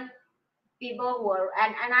 I want people who are,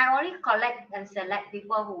 and I only collect and select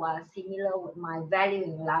people who are similar with my value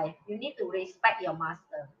in life. You need to respect your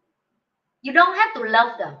master. You don't have to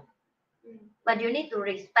love them, but you need to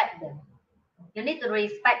respect them. You need to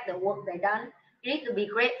respect the work they done. You need to be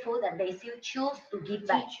grateful that they still choose to give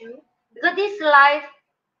back. Teach you. Because this life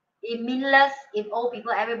is meaningless if all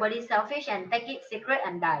people, everybody selfish and take it secret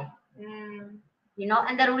and die.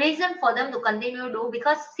 And the reason for them to continue do,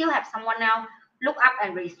 because still have someone else look up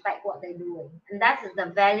and respect what they're doing. And that is the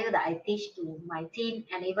value that I teach to my team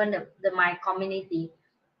and even my community.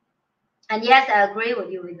 And yes, I agree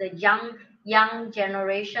with you with the young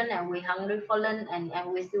generation, and we're hungry for learn,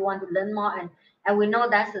 and we still want to learn more, and we know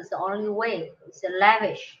that is the only way. It's a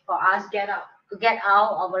lavish for us to get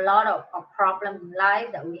out of a lot of problem in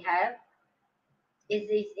life that we have.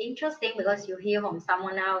 It's interesting because you hear from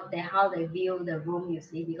someone else how they view the room, you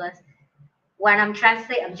see, because when I'm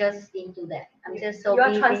translating, I'm just into that. I'm just so You're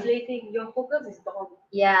busy. translating. Your focus is gone.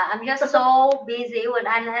 Yeah, I'm just so busy with,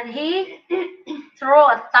 and he throw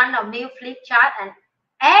a ton of new flip chart, and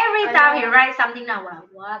every time he writes something down, I'm like,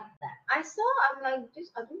 what the? I'm like, this,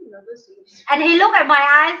 I don't remember seeing this. And he looked at my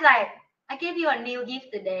eyes like, I gave you a new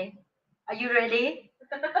gift today. Are you ready?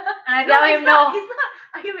 And I tell him no. It's not.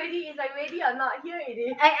 Are you ready? It's like ready or not? Here it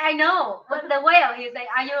is. I know, but the way of he's like,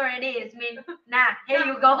 are you ready? It's mean, nah, here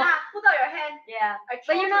you go. Nah, put out your hand. Yeah, but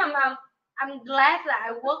I'm glad that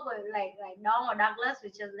I work with like Dom or Douglas,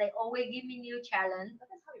 which is they always give me new challenge. But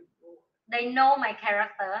that's how you roll. They know my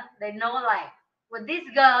character. They know like with this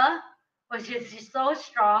girl, which is she's so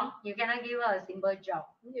strong, you cannot give her a simple job.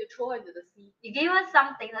 You throw her into the sea. You give her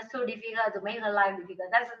something that's too difficult to make her life difficult.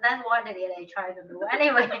 That's what they try to do.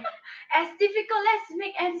 Anyway, as difficult, let's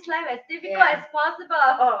make Anne's life as difficult as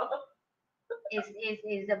possible.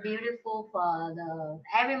 It's a beautiful for the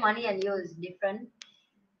every money and you is different.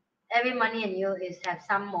 Every money and you is have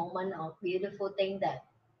some moment of beautiful thing that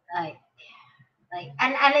like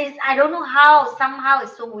and it's I don't know how somehow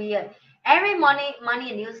it's so weird. Every money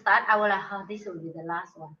and you start, I was like, oh, this will be the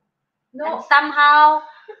last one. No. And somehow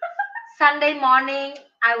Sunday morning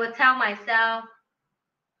I would tell myself,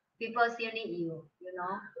 people still need you.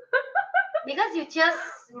 Because you just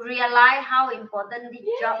realize how important this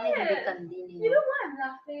job needs to be continued. You know why I'm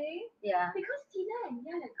laughing? Yeah. Because Tina and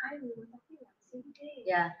Yan and I, we were talking on the same day.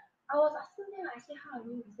 Yeah. I was asking them, I said, how are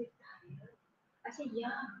you? He said, tired. I said,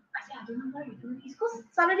 yeah. I said, I don't know why you do this. Because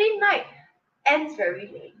Saturday night ends very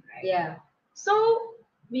late, right? Yeah. So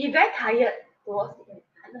we very tired towards the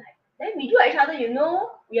end. Then we look at each other,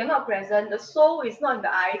 we are not present. The soul is not in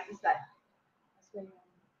the eyes. It's like,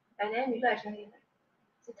 and then we look at each other, like,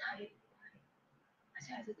 is it tired? I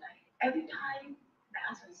said, tired. Every time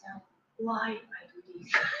I ask myself, why I do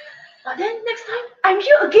this? But then next time I'm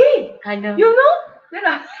here again. I know. You know? Then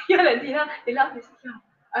yeah, and Tina, they laugh. They say, yeah.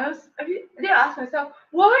 Then I ask myself,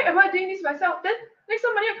 why am I doing this myself? Then next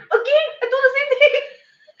time again, I do the same thing.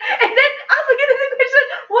 And then ask again the same question,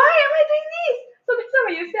 why am I doing this? So that's why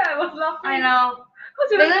when you say I was I laughing. know. Because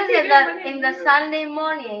you were Because thinking doing money in and the you. Sunday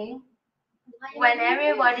morning, Why am I when doing this?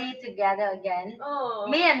 everybody together again, Oh.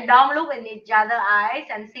 me and Dom look in each other eyes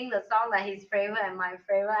and sing the song that his favorite and my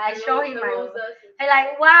favorite. I show him the my roses. He's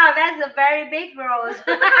like, wow, that's a very big rose.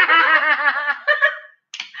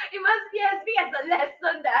 It must be as big as the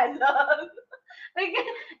lesson that I love.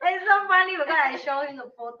 It's so funny because I show him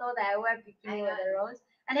the photo that I wear bikini with the rose,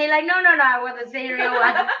 and he like, no, I want the real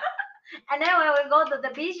one. And then when we go to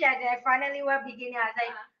the beach and I finally wear bikini, I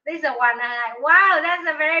say, this is the one. And I'm like, wow, that's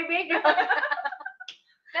a very big rose.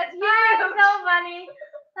 That's That's huge. so funny.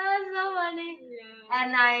 That's so funny. Yeah.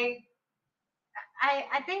 And I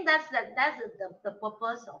think that's the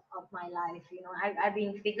purpose of my life. You know, I've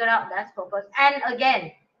been figured out that's purpose. And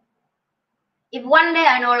again, if one day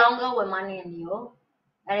I no longer with money and you,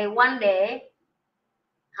 and if one day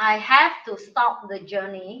I have to stop the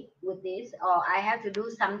journey with this, or I have to do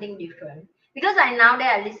something different, because I nowadays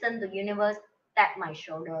I listen to universe tap my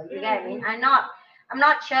shoulder. You get what I mean? I'm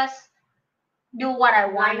not just do what I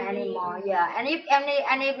want Blindly. anymore. Yeah, and if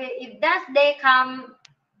that day come,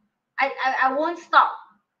 I won't stop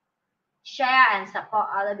share and support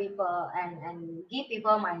other people and give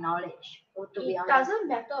people my knowledge. To be It honest, doesn't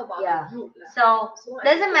matter about yeah. the group. So So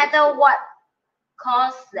doesn't matter what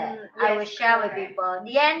cause that I will yes, share with correct. people. In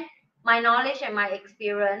the end, my knowledge and my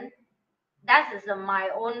experience, that is my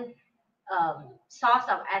own source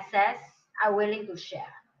of access. I'm willing to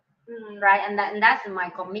share, right? And that's my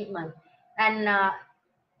commitment. And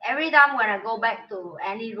every time when I go back to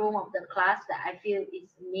any room of the class that I feel is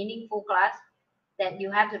meaningful class, that you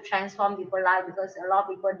have to transform people's life because a lot of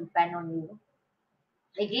people depend on you.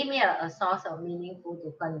 It give me a source of meaningful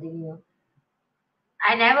to continue.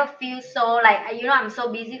 I never feel so like I'm so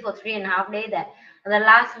busy for 3.5 days that the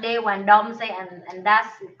last day when Dom say and that's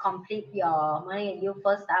complete your money and you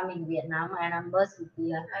first time in Vietnam and I'm burst with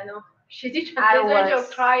tears. I know. She did I translation. She was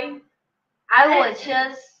was crying. I was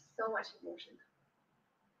just So much emotion.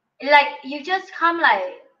 like you just come like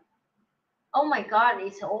oh my god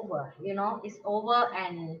it's over, it's over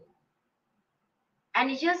and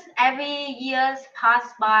it's just every years pass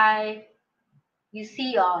by. You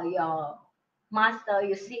see your master,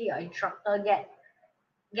 you see your instructor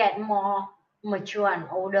get more mature and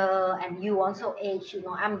older, and you also age.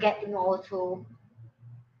 I'm getting old too.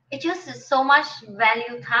 It just is so much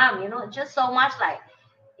value time. Just so much like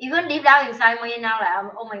even deep down inside me now,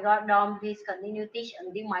 like oh my god, Dom, please continue teach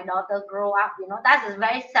until my daughter grow up. That's a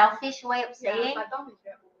very selfish way of saying. But Dom is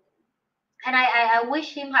very old. And I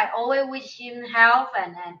wish him, I always wish him health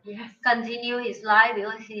and Yes. continue his life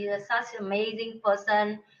because he is such an amazing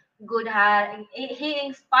person, good heart. He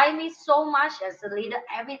inspired me so much as a leader.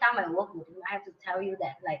 Every time I work with him, I have to tell you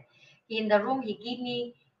that, like, in the room,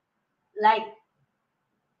 like,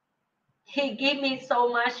 he gave me so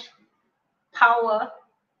much power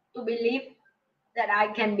to believe that I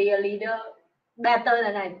can be a leader better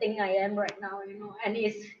than I think I am right now. And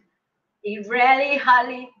it's really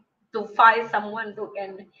hardly to find someone who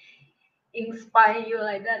can inspire you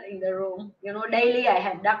like that in the room. Daily I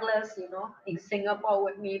have Douglas, in Singapore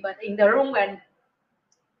with me, but in the room when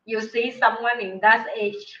you see someone in that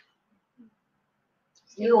age,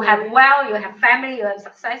 you have wealth, you have family, you have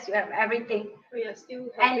success, you have everything, We are still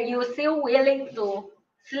and you're still willing to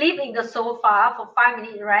sleep in the sofa for 5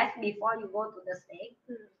 minutes rest before you go to the stage,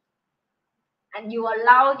 and you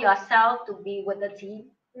allow yourself to be with the team,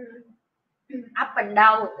 up and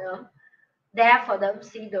down with them, there for them,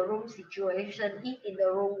 see the room situation, eat in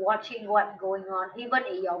the room, watching what's going on. Even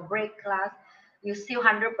in your break class, you still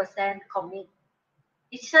 100% commit.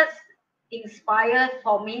 It's just inspired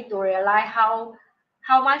for me to realize how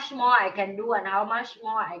much more I can do and how much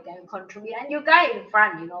more I can contribute. And you guys in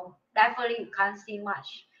front, definitely you can't see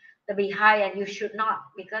much the behind, and you should not,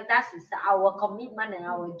 because that is our commitment and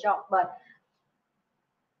our job. But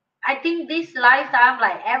I think this lifetime,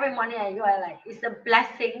 like every morning I do, I like it's a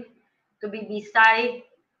blessing to be beside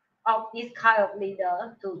of this kind of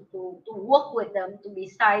leader, to work with them, to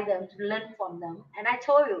beside them, to learn from them. And I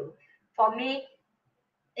told you, for me,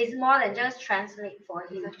 it's more than just translate for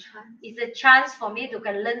him. It's a chance for me to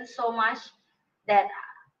can learn so much that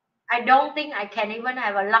I don't think I can even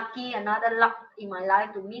have another luck in my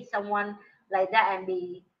life to meet someone like that and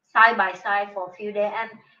be side by side for a few days.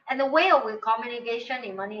 And the way of communication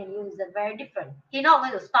in Money and You is very different. He's not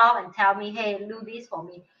going to stop and tell me, hey, do this for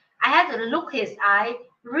me. I have to look his eye,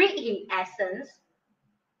 read his essence,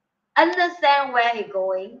 understand where he's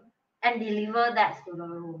going and deliver that to the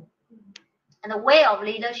room. And the way of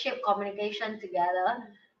leadership communication together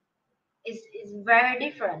is very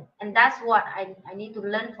different. And that's what I need to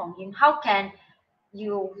learn from him. How can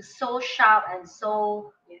you so sharp and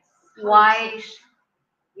so wise,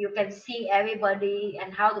 you can see everybody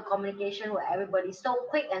and how the communication with everybody so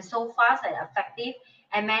quick and so fast and effective,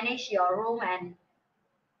 and manage your room and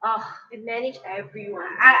and manage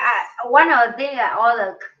everyone. One of the things that all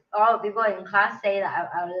the people in class say that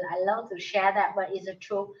I love to share that, but it's the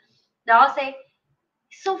truth. They all say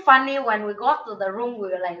it's so funny when we got to the room, we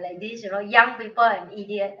were like this, young people and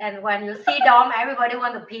idiot, and when you see Dom, everybody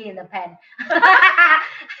want to pee in the pen.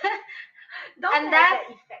 And that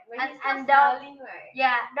effect when and Dom, right?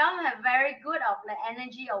 Yeah, Dom have very good of like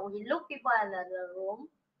energy, or when he look people in the room,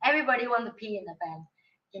 everybody want to pee in the pen.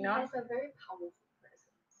 He has a very powerful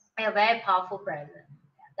presence. A very powerful presence.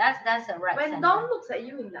 Yeah, that's a right. When Dom looks at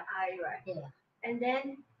you in the eye, right? Yeah. And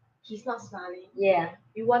then he's not smiling. Yeah.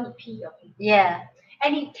 You want to pee on him. Yeah.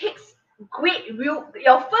 And it takes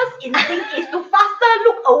your first instinct is to faster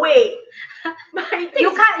look away.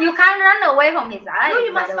 You can't run away from his eyes. No,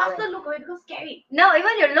 you must faster look away because scary. No,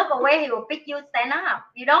 even you look away, he will pick you, stand up.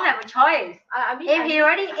 You don't have a choice. If he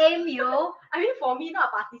already aim you. I mean, for me, not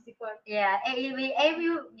a participant. Yeah, if he aim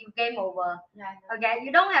you, you game over. Yeah, okay,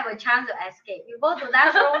 you don't have a chance to escape. You go to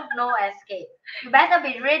that room, no escape. You better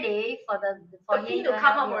be ready for him to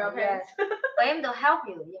come up with your pants. For him to help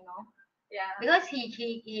you. Yeah. Because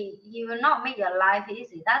he will not make your life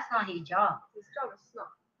easy. That's not his job. His job is not.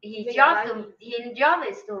 His job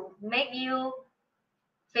is to make you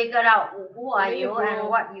figure out who are you and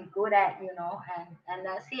what you're good at, and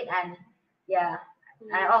that's it. And yeah,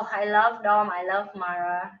 I love Dom. I love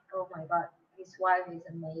Mara. Oh my God, his wife is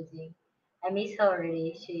amazing. I miss her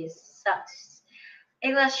already. She is such.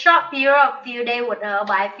 It was a short period of few days with her,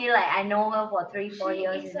 but I feel like I know her for 3-4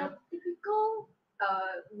 years. She is a typical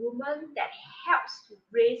woman that helps to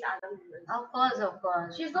raise other women. Of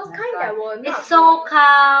course. She's those kind that will not. It's so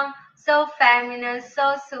calm, so feminine,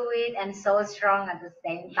 so sweet, and so strong at the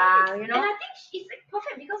same time. And I think she's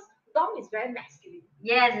perfect because Dom is very masculine.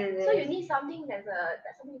 Yes, it is. So you need something that's a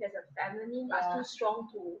feminine but still strong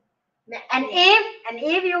to match. And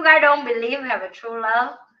if you guys don't believe you have a true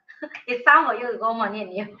love, it's time for you to go money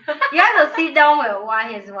in you. You have to sit down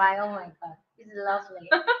with his wife. Oh my God, it's lovely.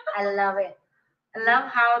 I love it. I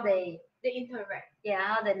love how they interact. Yeah,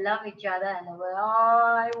 how they love each other and they were,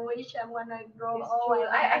 I wish I want to grow old.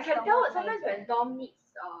 I can tell sometimes when Dom needs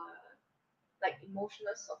like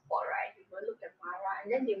emotional support, right? He will look at Mara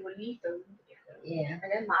and then they will leave the room together. Yeah.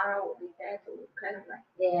 And then Mara will be there to kind of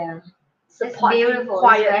like support him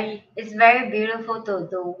quietly. It's very beautiful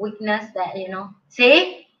to witness that,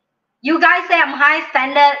 See? You guys say I'm high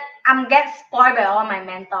standard, I'm get spoiled by all my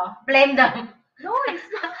mentor. Blame them. No, it's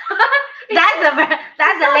not.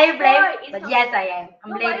 that's a lame blame. But yes, I am.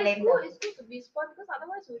 I'm blame. It's good to be spoiled because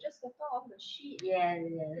otherwise you'll just settle on the shit. Yeah.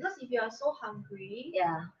 Because if you are so hungry,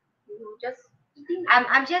 you will just eating.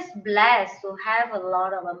 I'm just blessed to have a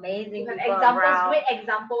lot of amazing people around. Great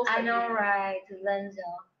examples. I know, right? To learn so.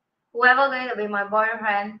 Whoever going to be my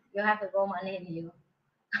boyfriend, you have to go money in you.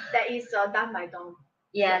 That is done by Dom.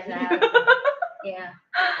 Yes, I have. Yeah.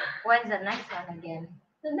 When's the next one again?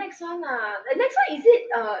 The next one is it?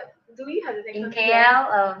 Do you have the next in one? KL?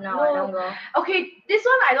 Oh no, I don't go. Okay, this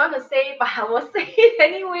one I don't want to say, but I will say it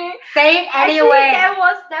anyway. Say it anyway.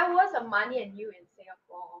 Actually, there was a Money and You in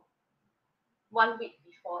Singapore 1 week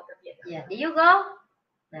before the Vietnam. Yeah, did you go?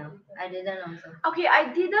 No, I didn't also. Okay,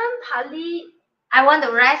 I didn't hardly. I want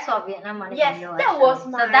the rest of Vietnam Money and You. Yes, that was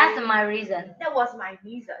my. So that's my reason. That was my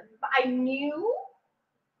reason, but I knew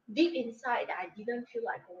deep inside that I didn't feel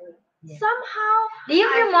like going. Yeah. Somehow. Do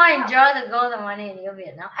you feel more enjoy to go to Money in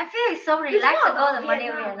Vietnam? I feel it's so relaxed to go to Money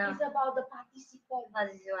in Vietnam. It's about the participants.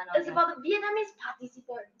 Okay. It's about the Vietnamese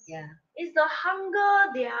participants. Yeah. It's the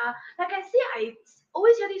hunger. They are like I say. I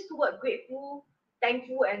always hear these two words: grateful,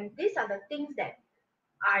 thankful, and these are the things that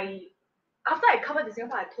after I come back to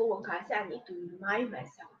Singapore, I told Wong Kai, I said I need to remind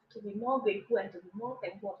myself to be more grateful and to be more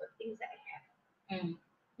thankful of the things that I have.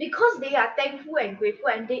 Because they are thankful and grateful,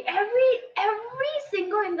 and they every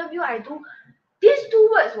single interview I do, these two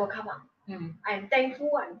words will come up. I'm thankful.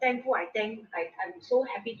 I'm so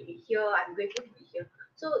happy to be here. I'm grateful to be here.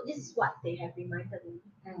 So this is what they have reminded me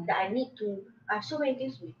that I have so many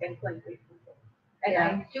things to be thankful and grateful for, and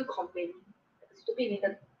I'm still complaining. Stupid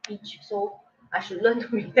little bitch. So I should learn to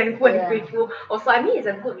be thankful and grateful. Also, I mean, it's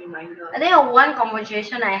a good reminder. I think one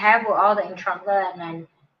conversation I have with all the instructor and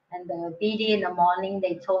the BD in the morning,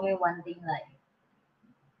 they told me one thing like,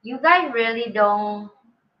 you guys really don't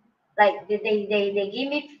Like they give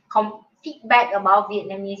me feedback about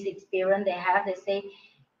Vietnamese experience they have. They say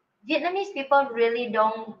Vietnamese people really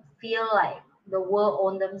don't feel like the world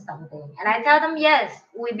owes them something. And I tell them, yes,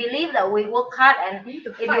 we believe that we work hard, and You need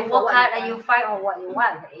to if fight you for work what hard you and you want. fight for what you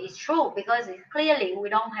want, it's true because it's clearly we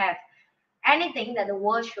don't have anything that the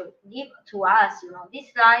world should give to us. You know, this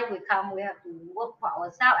life we come, we have to work for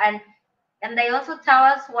ourselves. And they also tell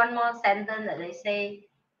us one more sentence that they say,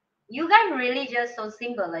 you guys really just so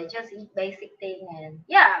simple, like just eat basic thing, and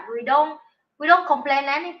yeah, we don't complain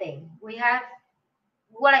anything. We have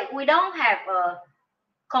well, like we don't have a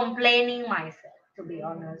complaining mindset, to be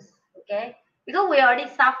honest. Okay, because we already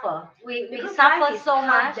suffer. We Because suffer life is so tough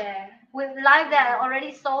much there. with life that are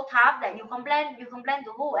already so tough that you complain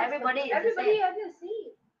to who? Everybody is the Everybody same. has the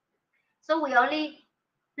same. So we only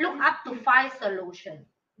look up to find solution,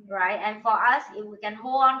 right? And for us, if we can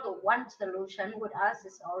hold on to one solution with us,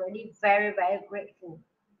 is already very very grateful.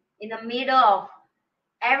 In the middle of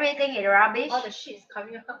everything is rubbish, All the shit is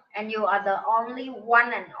coming up. and you are the only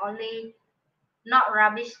one and only not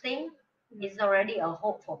rubbish thing, is already a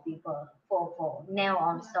hope for people for now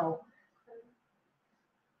on. So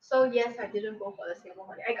So yes, I didn't go for the Singapore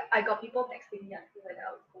holiday. I got people texting me asking whether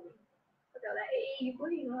I was going. So they're like, hey, you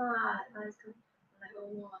going or not? I was like, oh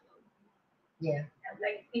no, no. yeah, I'm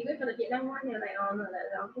like, you going for the Vietnam one? They're like, oh no,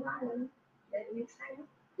 like, okay, lah, then next time.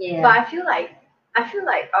 yeah, But I feel like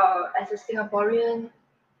as a Singaporean,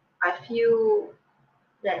 I feel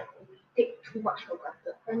that we take too much for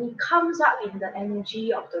granted, and it comes up in the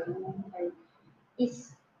energy of the room, and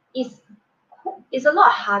it's it's it's a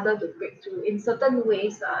lot harder to break through in certain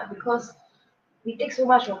ways, because we take so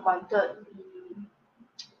much for granted.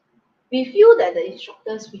 We feel that the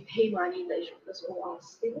instructors, we pay money, the instructors owe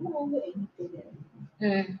us. They don't owe you anything.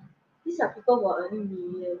 mm, These are people who are earning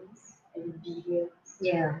millions and billions.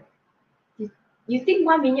 yeah, You think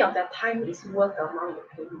 1 minute of their time is worth the amount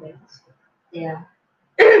you're paying them? yeah,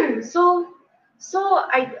 so so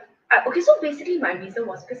okay, so basically my reason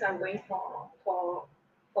was because I'm going for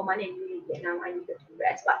money and in Vietnam. I needed to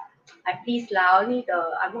rest, but I please lah, only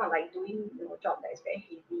I'm not like doing job that is very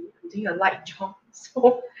heavy. I'm doing a light job.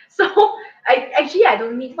 So I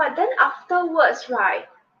don't need, but then afterwards, right,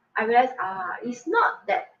 I realized it's not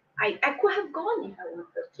that I could have gone if I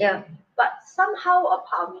wanted to, yeah, but somehow a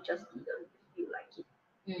part of me just didn't feel like it.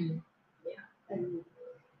 mm, Yeah.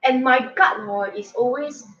 And my gut is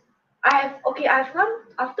always, I've come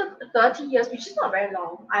after 30 years, which is not very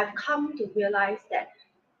long. I've come to realize that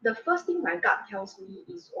the first thing my gut tells me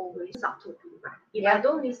is always up to me. Right? If I yeah,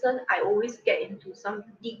 don't listen, I always get into some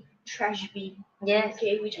deep trash bin, yes,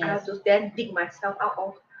 okay, which I have yes, to then dig myself out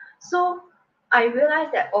of. So I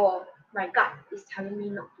realized that my gut is telling me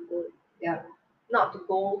not to go, yeah. not to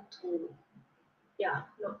go to,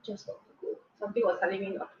 not just not to go. Something was telling me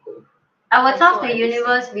not to go. I will And talk so to I listen.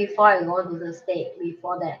 universe before I go to the state,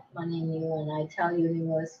 before that money new, and I tell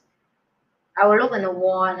universe, I will look in the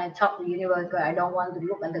wall and I talk to universe, but I don't want to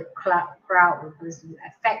look at the crowd because it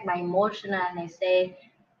affect my emotion. And I say,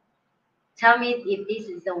 tell me if this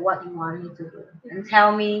is the what you want me to do, and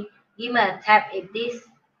tell me, give me a tap if this is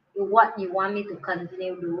what you want me to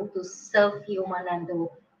continue do to serve human and to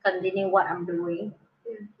continue what I'm doing.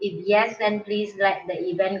 If yes, then please let the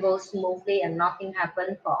event go smoothly and nothing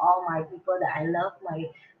happen for all my people that I love,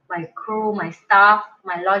 my crew, my staff,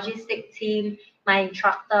 my logistic team, my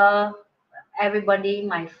instructor, everybody,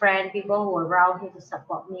 my friend, people who are around here to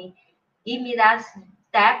support me. Give me that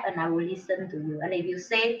step and I will listen to you. And if you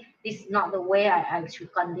say this is not the way I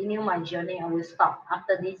should continue my journey, I will stop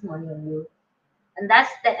after this money on you. And that's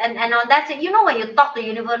the and on that's it. You know when you talk to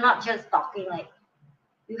universe, not just talking, like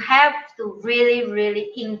you have to really,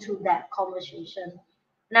 really into that conversation.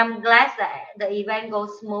 And I'm glad that the event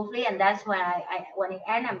goes smoothly, and that's when I when it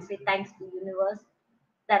ends, I'm say thanks to universe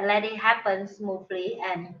that let it happen smoothly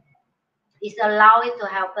and it's allow it to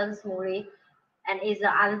happen smoothly and is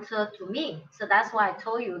the answer to me. So that's why I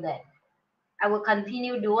told you that I will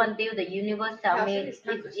continue do until the universe tell me it's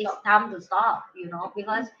time to stop,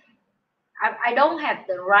 because I don't have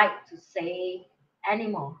the right to say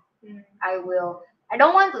anymore. I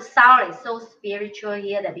don't want to sound like so spiritual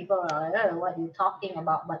here that people are like, what are you talking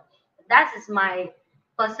about? But that is my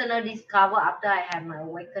personal discover after I had my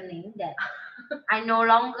awakening that I no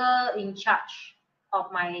longer in charge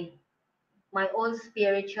of my own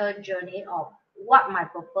spiritual journey of what my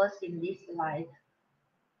purpose in this life.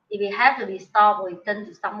 If it has to be stopped or turn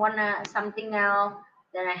to someone else, something else,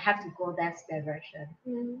 then I have to go that direction.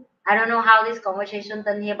 I don't know how this conversation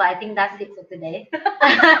turned here, but I think that's it for today.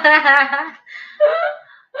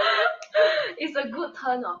 It's a good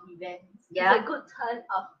turn of events. Yeah. It's a good turn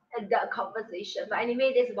of the conversation. But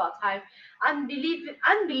anyway, this is about time.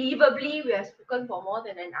 Unbelievably, we have spoken for more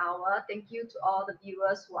than an hour. Thank you to all the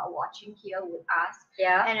viewers who are watching here with us.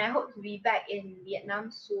 Yeah. And I hope to be back in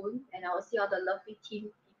Vietnam soon, and I will see all the lovely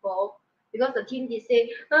team people. Because the team did say,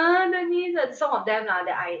 Denise, and some of them that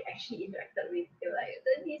I actually interacted with, they were like,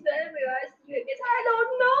 Denise, when will I see you again? I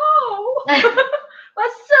don't know. But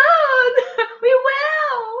soon we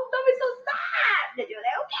will. Don't be so sad. Then you're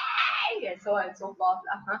like, okay, and so on and so forth.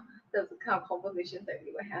 That was the kind of conversations that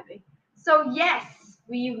we were having. So yes,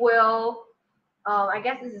 we will. I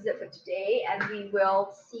guess this is it for today, and we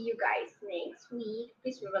will see you guys next week.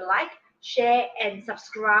 Please remember like, share, and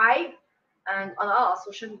subscribe, and on all our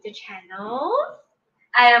social media channels.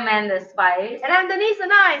 I am Amanda Spice. And I'm Denise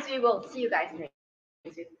and I. So we will see you guys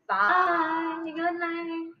next week. Bye. Bye. Good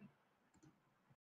night.